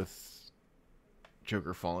ends with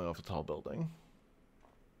Joker falling off a tall building.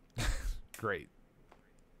 Great.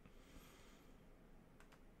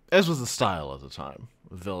 As was the style at the time,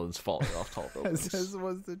 with villains falling off tall buildings.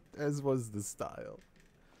 as was the style.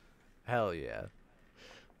 Hell yeah.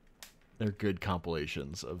 They're good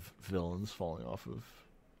compilations of villains falling off of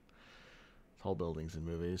tall buildings in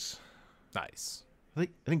movies. Nice. I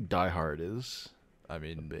think Die Hard is. I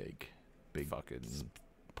mean, a big fucking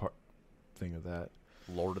part thing of that.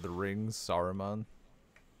 Lord of the Rings, Saruman.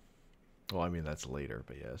 Well, I mean that's later,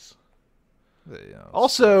 but yes. Yeah.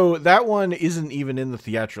 Also, that one isn't even in the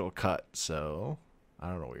theatrical cut, so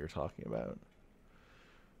I don't know what you're talking about.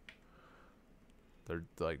 They're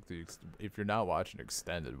like if you're not watching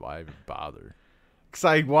extended, why even bother? Because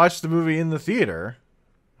I watched the movie in the theater.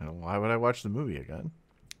 Why would I watch the movie again?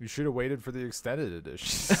 You should have waited for the extended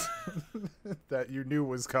edition that you knew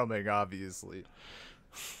was coming, obviously.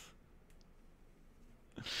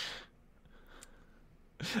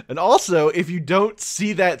 And also, if you don't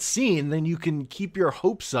see that scene, then you can keep your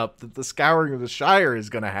hopes up that the Scouring of the Shire is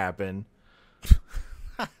going to happen.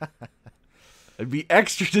 I'd be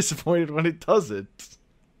extra disappointed when it doesn't.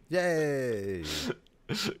 Yay!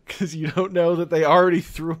 Because you don't know that they already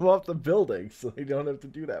threw him off the building, so they don't have to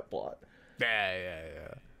do that plot. Yeah.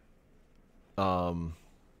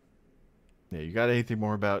 Yeah, you got anything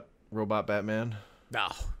more about Robot Batman? No,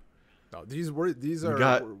 we're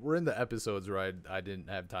in the episodes where I didn't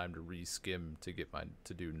have time to reskim to get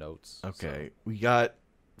to do notes. Okay, so. We got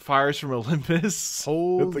Fires from Olympus.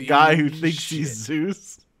 Holy with the guy who thinks shit. he's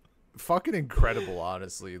Zeus. Fucking incredible,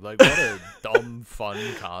 honestly. Like, what a dumb, fun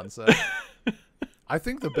concept. I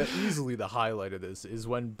think easily the highlight of this is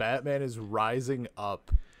when Batman is rising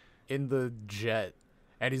up in the jet.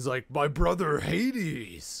 And he's like, my brother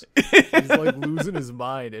Hades. He's like losing his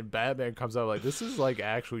mind. And Batman comes out like, this is like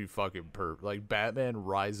actually fucking like Batman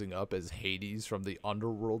rising up as Hades from the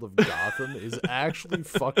underworld of Gotham is actually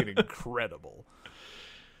fucking incredible.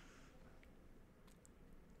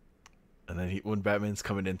 And then when Batman's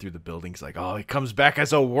coming in through the building, he's like, oh, he comes back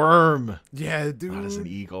as a worm. Yeah, dude. Not as an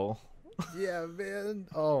eagle. Yeah, man.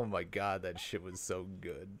 Oh my god, that shit was so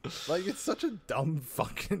good. Like, it's such a dumb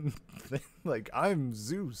fucking thing. Like, I'm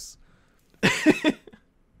Zeus.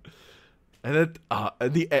 And then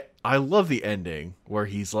I love the ending where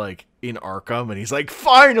he's like in Arkham and he's like,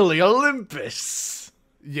 finally Olympus.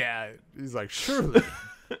 Yeah, he's like, surely,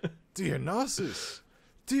 Dionysus,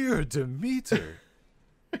 dear Demeter,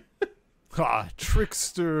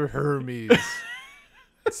 trickster Hermes.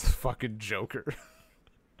 It's fucking Joker.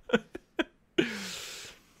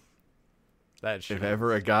 That shit. If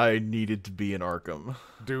ever a guy needed to be in Arkham,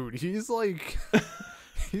 dude, he's like,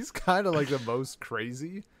 he's kind of like the most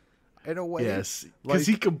crazy in a way. Yes, because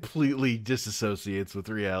he completely disassociates with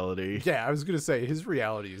reality. Yeah, I was gonna say his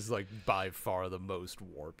reality is like by far the most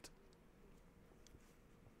warped.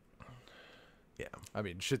 Yeah, I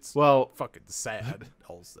mean, shit's fucking sad.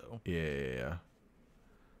 Also, yeah.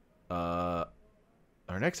 Our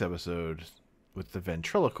next episode with the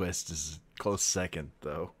ventriloquist is a close second,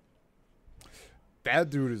 though.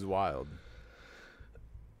 That dude is wild.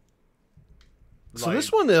 So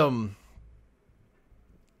this one,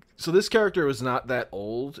 so this character was not that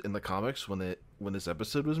old in the comics when this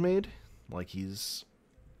episode was made. Like, he's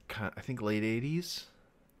I think late 80s.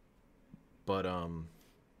 But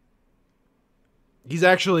he's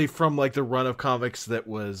actually from like the run of comics that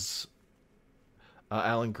was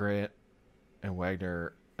Alan Grant and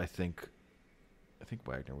Wagner. I think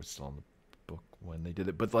Wagner was still on the book when they did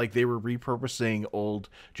it, but like they were repurposing old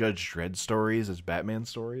Judge Dredd stories as Batman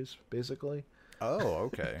stories, basically. Oh,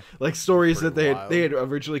 okay. Like stories that they had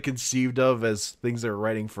originally conceived of as things they were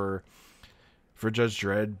writing for Judge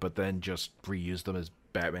Dredd, but then just reused them as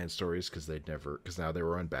Batman stories because now they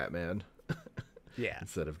were on Batman. Yeah.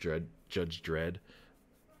 Instead of Judge Dredd.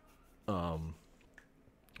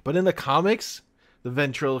 But in the comics, the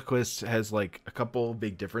ventriloquist has like a couple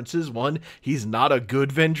big differences. One, he's not a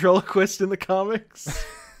good ventriloquist in the comics.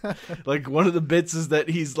 Like one of the bits is that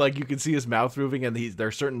he's like, you can see his mouth moving and there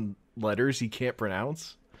are certain letters he can't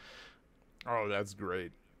pronounce. Oh, that's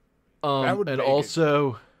great. That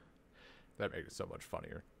makes it so much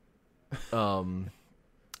funnier.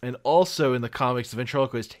 And also in the comics, the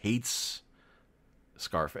ventriloquist hates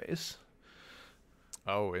Scarface.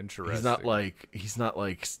 Oh, interesting. He's not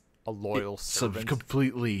like a loyal servant.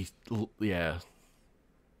 Completely,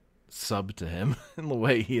 sub to him in the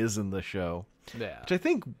way he is in the show. Yeah. Which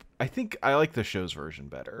I think I like the show's version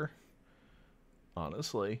better.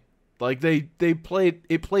 Honestly. Like it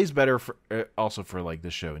plays better for also for like the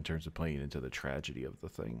show in terms of playing into the tragedy of the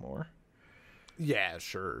thing more. Yeah,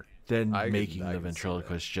 sure. Than making the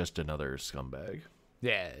ventriloquist just another scumbag.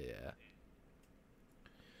 Yeah.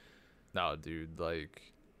 No, dude, like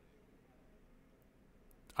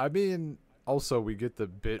I mean, also we get the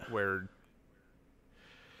bit where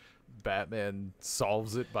Batman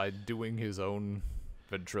solves it by doing his own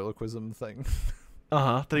ventriloquism thing.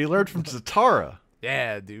 That he learned from Zatara.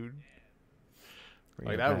 Yeah, dude.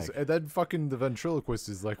 Like that was, and then fucking the ventriloquist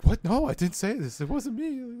is like, "What? No, I didn't say this. It wasn't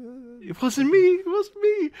me. It wasn't me. It wasn't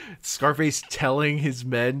me." Scarface telling his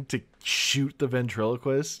men to shoot the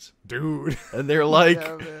ventriloquist, dude, and they're like,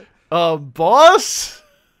 "Boss,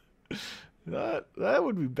 that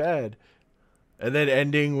would be bad." And then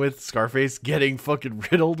ending with Scarface getting fucking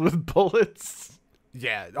riddled with bullets.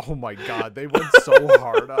 Yeah. Oh my god, they went so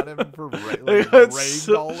hard on him for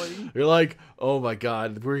ragdolling. You're like, oh my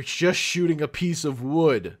god, we're just shooting a piece of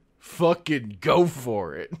wood. Fucking go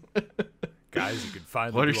for it. Guys, you can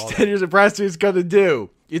finally what are Standards and Prostitutes gonna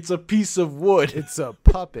do? It's a piece of wood. It's a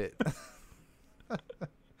puppet.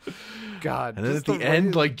 God. And then at the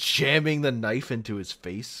end, like jamming the knife into his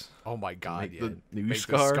face. Oh my god, yeah. The new Make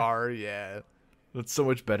scar. The scar, yeah. That's so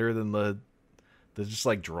much better than the just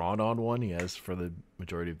like drawn on one he has for the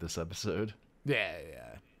majority of this episode. Yeah.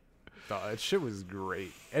 No, that shit was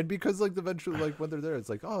great. And because like eventually, like when they're there, it's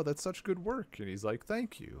like, oh, that's such good work. And he's like,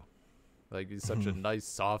 thank you. Like he's such a nice,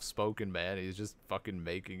 soft-spoken man. He's just fucking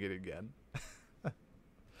making it again.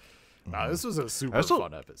 Wow, this was a super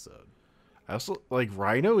fun episode. I also like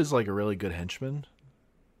Rhino is like a really good henchman.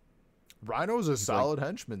 Rhino's a solid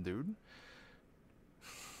henchman, dude.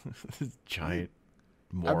 Giant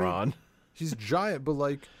moron. I mean, he's giant, but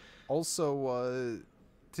like also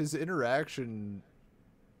his interaction,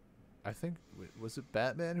 I think, was it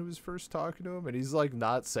Batman who was first talking to him, and he's like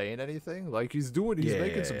not saying anything, like he's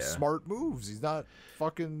making some smart moves. He's not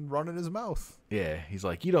fucking running his mouth. Yeah, he's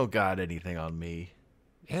like, you don't got anything on me.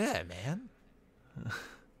 Yeah, man.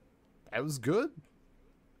 That was good.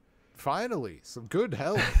 Finally, some good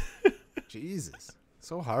help. Jesus,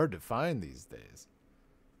 so hard to find these days.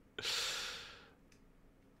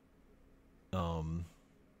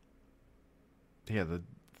 Yeah,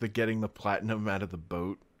 the getting the platinum out of the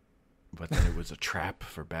boat, but then it was a trap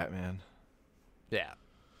for Batman. Yeah.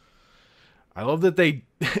 I love that they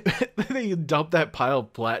dump that pile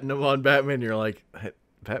of platinum on Batman. You're like,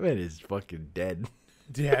 Batman is fucking dead.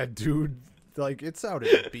 Yeah, dude. Like, it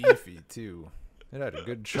sounded beefy, too. It had a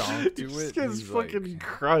good chunk to it. He's fucking like,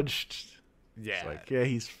 crunched. Yeah. It's like, yeah,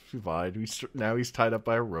 he's fine. Now he's tied up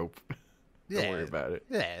by a rope. Don't worry about it.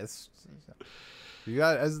 Yeah, you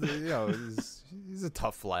got he's a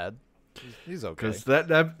tough lad. He's okay. Because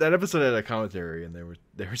that episode had a commentary, and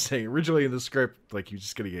they were saying originally in the script like you're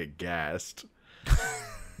just gonna get gassed,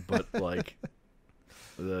 but like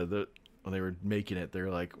the when they were making it,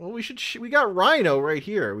 they're like, well, we got Rhino right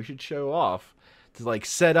here. We should show off to like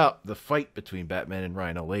set up the fight between Batman and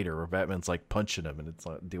Rhino later, where Batman's like punching him and it's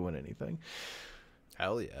not doing anything.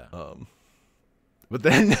 Hell yeah. But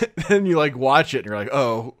then you like watch it and you're like,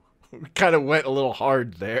 oh, we kind of went a little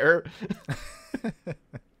hard there.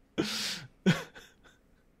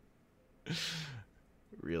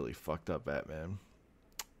 Really fucked up Batman.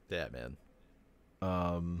 Yeah, man.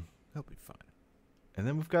 He'll be fine. And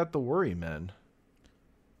then we've got the Worry Men.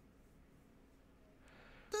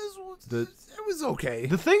 It was okay.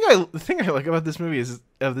 The thing I like about this movie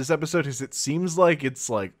this episode is it seems like it's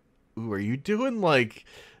like, ooh, are you doing like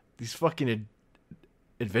these fucking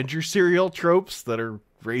adventure serial tropes that are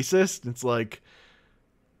racist? It's like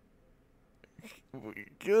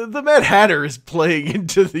the Mad Hatter is playing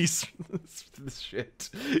into this shit.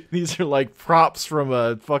 These are like props from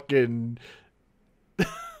a fucking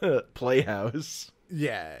playhouse.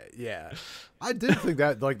 Yeah. I did think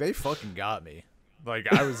that, like, they fucking got me. Like,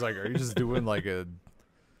 I was like, are you just doing like a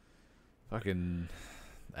fucking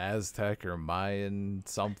Aztec or Mayan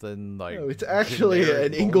something like. No, it's actually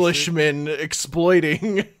an Englishman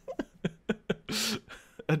exploiting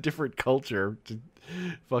a different culture to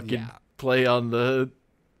fucking play on the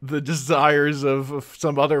desires of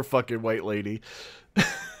some other fucking white lady.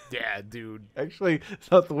 Yeah, dude. Actually, I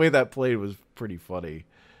thought the way that played was pretty funny.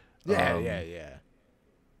 Yeah.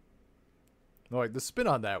 No, like the spin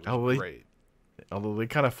on that was great. Although they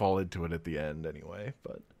kind of fall into it at the end anyway,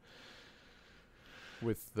 but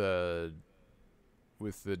with the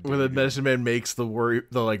when the medicine man makes the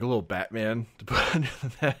like little Batman to put under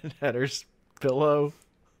that Hatter's pillow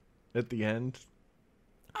at the end.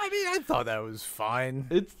 I mean, I thought that was fine.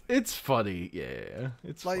 It's funny, yeah.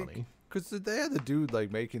 It's like, funny because they had the dude like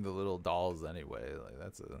making the little dolls anyway. Like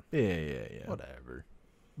that's yeah. Whatever.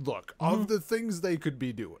 Look, of the things they could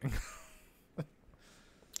be doing.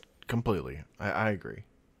 Completely, I agree.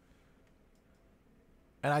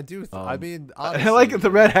 And I do. I mean, honestly, I like it. The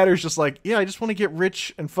Red Hatter's just like, yeah, I just want to get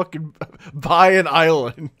rich and fucking buy an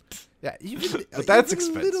island. Yeah, but that's even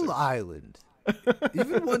expensive. A little island,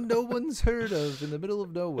 even one no one's heard of in the middle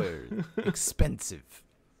of nowhere, expensive.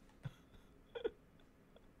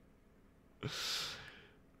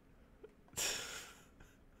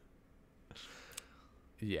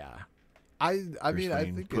 Yeah, I mean, I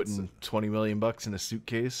think putting $20 million in a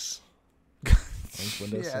suitcase.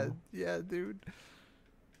 Yeah, dude.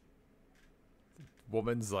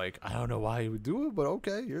 Woman's like, I don't know why he would do it, but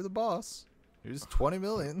okay, you're the boss. Here's $20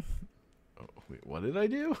 million. Oh, wait, what did I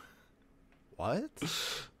do? What?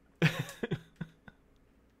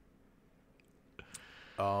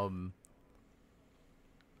 I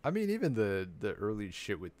mean, even the early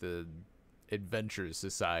shit with the Adventure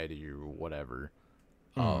Society or whatever.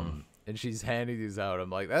 And she's handing these out. I'm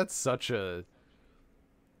like, that's such a,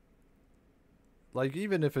 like,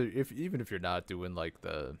 even if you're not doing like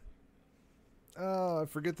the, I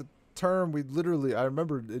forget the term. I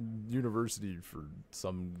remember in university for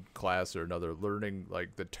some class or another learning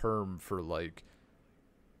like the term for like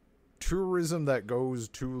tourism that goes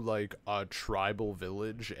to like a tribal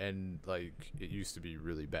village, and like it used to be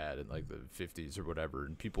really bad in like the 50s or whatever,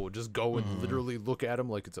 and people would just go and literally look at them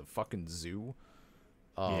like it's a fucking zoo.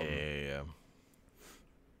 Yeah.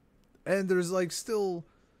 And there's like still,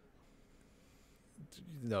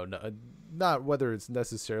 no, not whether it's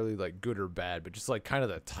necessarily like good or bad, but just like kind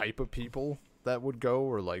of the type of people that would go,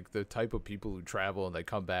 or like the type of people who travel and they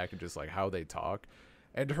come back and just like how they talk.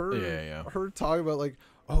 And her talking about like,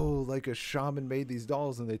 oh, like a shaman made these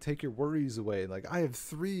dolls and they take your worries away. And like, I have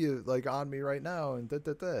 3 like on me right now, and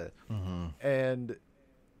and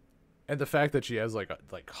the fact that she has like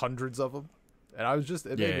hundreds of them. And I was just,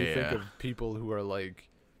 it made me think of people who are like,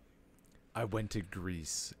 I went to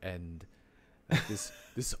Greece and like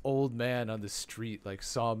this old man on the street like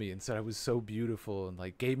saw me and said I was so beautiful and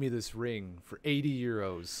like gave me this ring for 80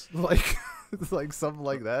 euros. Like, like something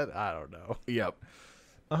like that. I don't know. Yep.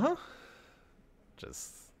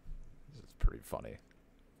 Just pretty funny.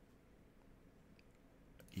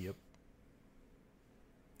 Yep.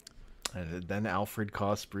 And then Alfred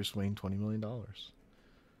cost Bruce Wayne $20 million.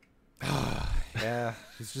 Yeah,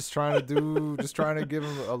 he's just trying to give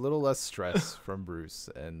him a little less stress from Bruce,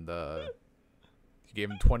 and he gave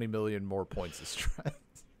him 20 million more points of stress.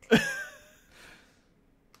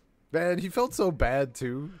 Man, he felt so bad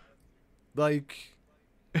too. Like,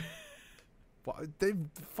 they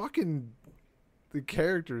fucking, the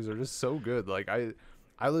characters are just so good. Like I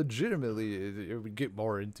legitimately, it would get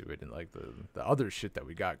more into it in like the other shit that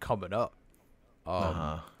we got coming up.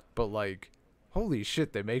 But like, holy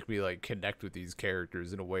shit, they make me like connect with these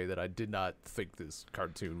characters in a way that I did not think this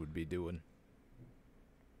cartoon would be doing.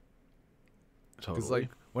 Because like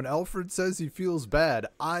when Alfred says he feels bad,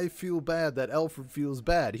 I feel bad that Alfred feels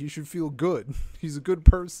bad. He should feel good. He's a good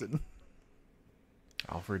person.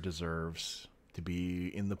 Alfred deserves to be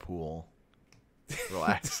in the pool,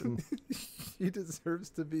 relaxing. He deserves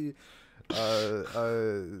to be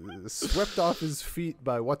swept off his feet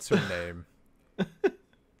by what's her name.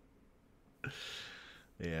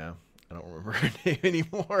 Yeah, I don't remember her name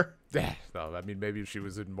anymore. Yeah, no, I mean maybe she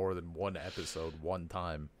was in more than one episode one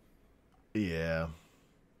time. Yeah,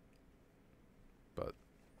 but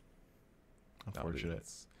unfortunate.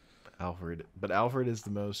 Alfred is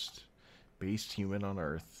the most based human on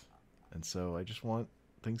Earth, and so I just want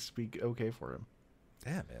things to be okay for him.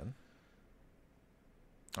 Yeah, man.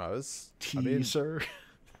 Teaser.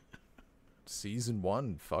 Season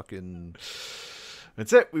 1, fucking.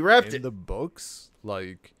 That's it. We wrapped it. In the books,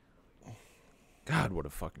 like, God, what a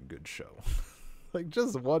fucking good show. Like,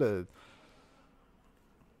 just what a.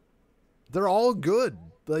 They're all good.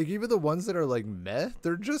 Like, even the ones that are like meh,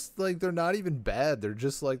 they're just like, they're not even bad. They're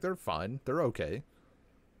just like, they're fine. They're okay.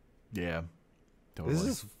 Yeah. Totally. This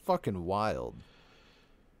is fucking wild.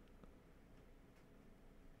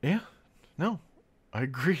 Yeah. No, I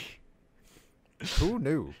agree. Who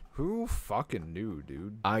knew? Who fucking knew,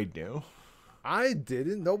 dude? I knew. I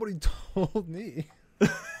didn't. Nobody told me.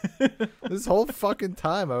 This whole fucking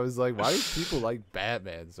time, I was like, why do people like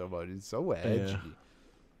Batman so much? It's so edgy. Yeah.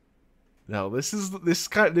 No, this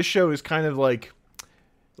show is kind of like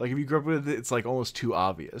if you grew up with it, it's like almost too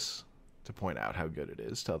obvious to point out how good it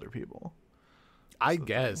is to other people. I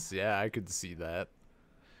guess, yeah, I could see that.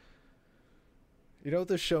 You know what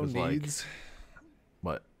this show needs?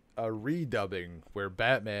 What? A redubbing where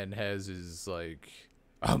Batman has his like,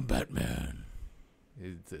 I'm Batman.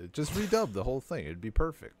 Just redub the whole thing. It'd be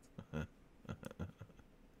perfect.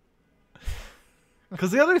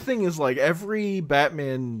 Because the other thing is, like, every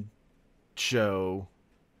Batman show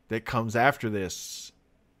that comes after this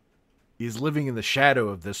is living in the shadow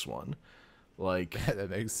of this one. Like, that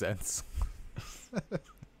makes sense.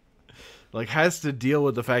 Like, has to deal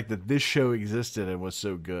with the fact that this show existed and was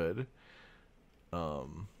so good.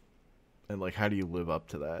 And like, how do you live up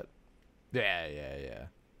to that? Yeah.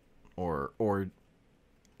 Or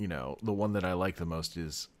you know, the one that I like the most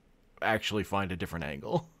is actually find a different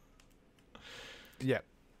angle. Yeah.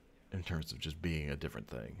 In terms of just being a different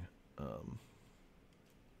thing.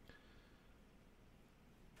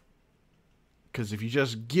 Because if you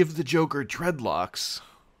just give the Joker dreadlocks,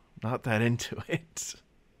 not that into it.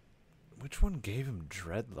 Which one gave him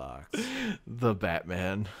dreadlocks? The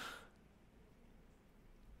Batman.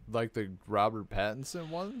 Like the Robert Pattinson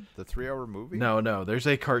one? The 3-hour movie? No. There's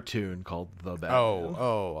a cartoon called The Batman.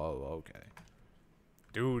 Oh, okay.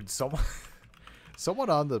 Dude, someone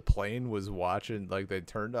on the plane was watching, like, they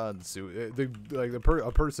turned on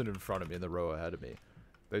a person in front of me in the row ahead of me.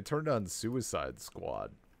 They turned on Suicide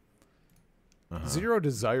Squad. Zero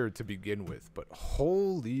desire to begin with, but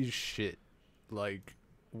holy shit. Like,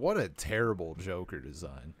 what a terrible Joker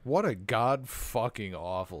design. What a god fucking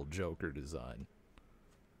awful Joker design.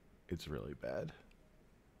 It's really bad.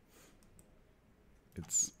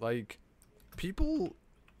 It's like people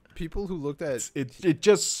who looked at it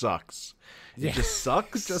just sucks. Yeah. It just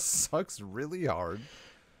sucks. It just sucks really hard.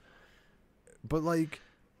 But like,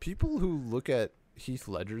 people who look at Heath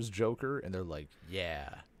Ledger's Joker and they're like,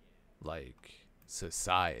 yeah, like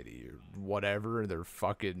society or whatever, and they're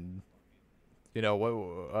fucking, you know, what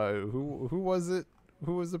who was it?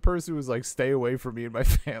 Who was the person who was like, stay away from me and my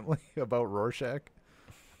family about Rorschach?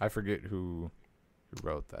 I forget who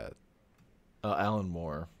wrote that. Alan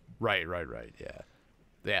Moore. Right.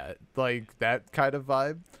 Yeah, like that kind of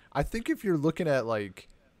vibe. I think if you're looking at like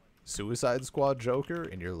Suicide Squad Joker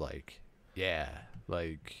and you're like, yeah,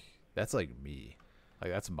 like that's like me.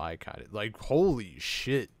 Like that's my kind of, like, holy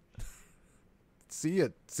shit. See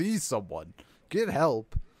someone. Get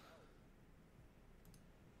help.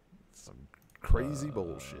 Some crazy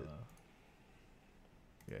bullshit.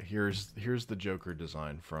 Yeah, here's the Joker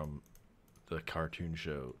design from the cartoon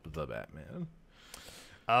show The Batman.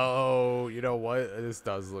 Oh, you know what? This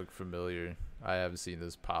does look familiar. I have seen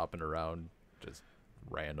this popping around just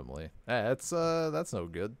randomly. That's no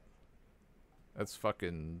good. That's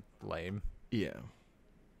fucking lame. Yeah.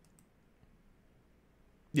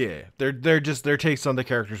 Yeah, their takes on the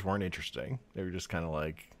characters weren't interesting. They were just kind of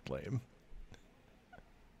like lame.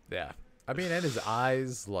 Yeah. I mean, and his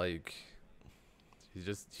eyes, like,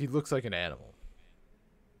 he looks like an animal.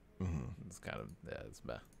 Mm-hmm. It's kind of, it's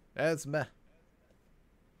meh. It's meh.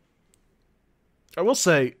 I will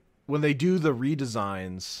say, when they do the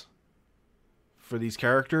redesigns for these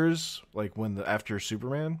characters, like after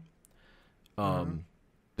Superman,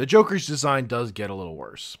 the Joker's design does get a little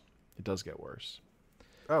worse. It does get worse.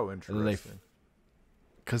 Oh, interesting.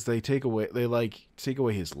 Because they take away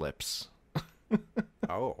his lips.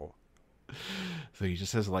 Oh. So he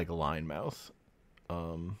just has like a line mouth.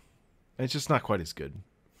 And it's just not quite as good.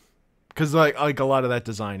 Because like a lot of that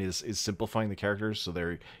design is simplifying the characters,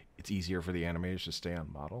 so it's easier for the animators to stay on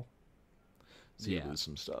model. So you lose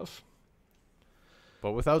some stuff.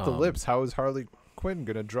 But without the lips, how is Harley Quinn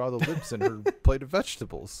gonna draw the lips in her plate of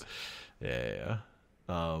vegetables? Yeah.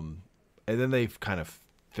 And then they've kind of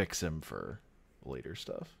fix him for later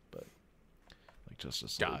stuff, but like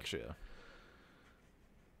Justice League. Gotcha.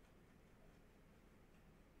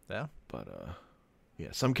 Yeah, but yeah,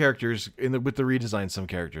 some characters with the redesign, some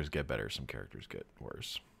characters get better, some characters get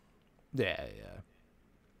worse. Yeah.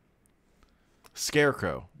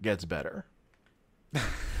 Scarecrow gets better.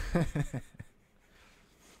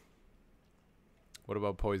 What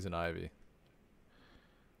about Poison Ivy?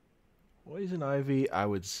 Poison Ivy, I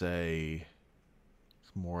would say,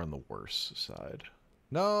 is more on the worse side.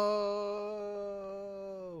 No,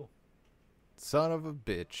 son of a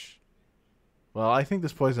bitch. Well, I think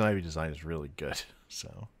this Poison Ivy design is really good.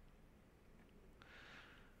 So,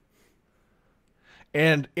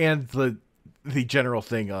 and the general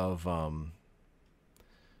thing of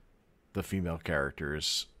the female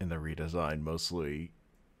characters in the redesign mostly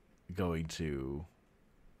going to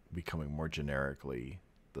becoming more generically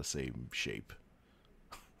the same shape.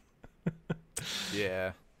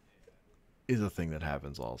 Yeah. Is a thing that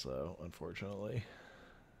happens also, unfortunately.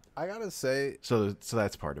 I gotta say, so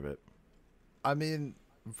that's part of it. I mean,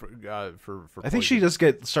 for I think she does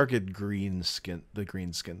start get green skin, the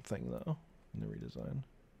green skin thing though in the redesign.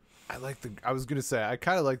 I was gonna say I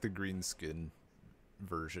kind of like the green skin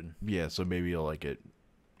version. Yeah, so maybe you'll like it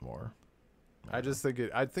more. I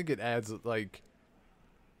think it adds like,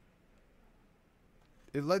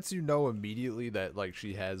 it lets you know immediately that like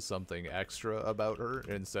she has something extra about her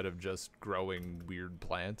instead of just growing weird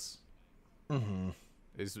plants. Mm-hmm.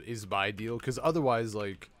 Is my deal, because otherwise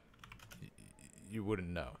like you wouldn't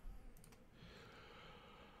know.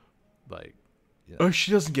 Like, you know. Oh,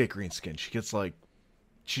 she doesn't get green skin. She gets like,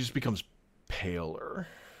 she just becomes paler.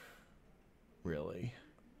 Really.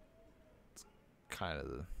 It's kind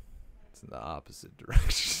of it's in the opposite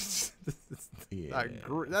direction. Yeah.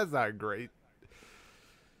 That's not great.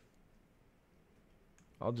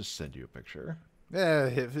 I'll just send you a picture. Yeah,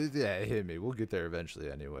 hit me. We'll get there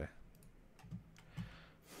eventually anyway.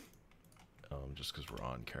 Just because we're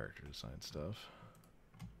on character design stuff.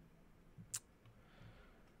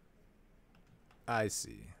 I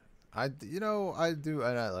see. I do,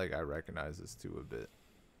 and I recognize this too a bit.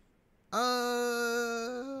 I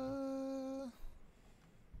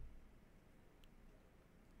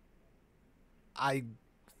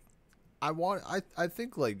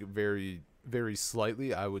think like very, very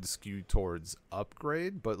slightly I would skew towards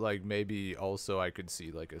upgrade, but like maybe also I could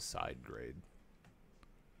see like a side grade.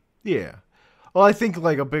 Yeah. Well, I think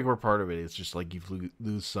like a bigger part of it is just like you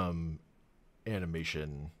lose some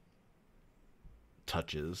animation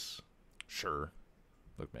touches. Sure.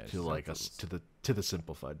 Look, man, To like us to the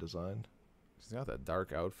simplified design. She's got that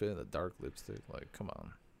dark outfit and the dark lipstick. Like, come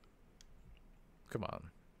on.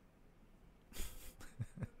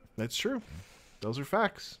 That's true. Those are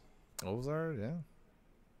facts. Those are, yeah.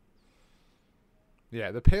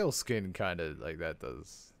 Yeah, the pale skin kind of like that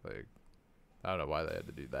does like, I don't know why they had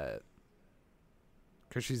to do that.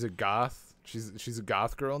 Cause she's a goth. She's a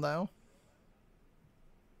goth girl now.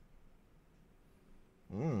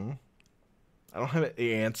 I don't have an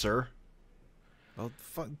answer. Well,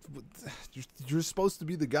 fuck. You're supposed to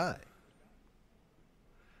be the guy.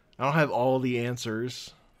 I don't have all the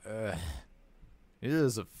answers. It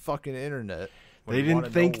is a fucking internet. They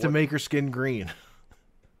didn't think to make her skin green.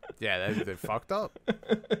 Yeah, they fucked up.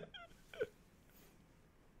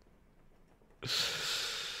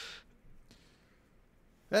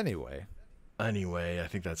 Anyway, I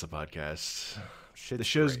think that's a podcast. The shit's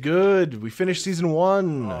show's great. good. We finished season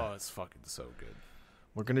 1. Oh, it's fucking so good.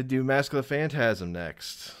 We're gonna do Mask of the Phantasm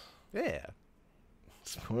next. Yeah.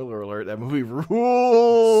 Spoiler alert, that movie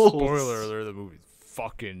rules. Spoiler alert, the movie's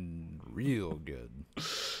fucking real good.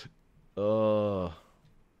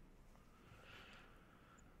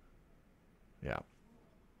 Yeah.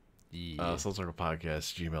 Yeah. Soul Circle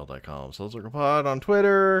Podcast, gmail.com. Soul Circle Pod on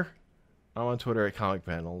Twitter. I'm on Twitter at Comic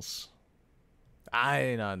Panels. I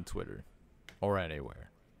ain't on Twitter or anywhere.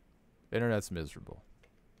 Internet's miserable.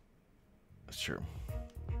 That's true.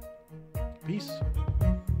 Peace.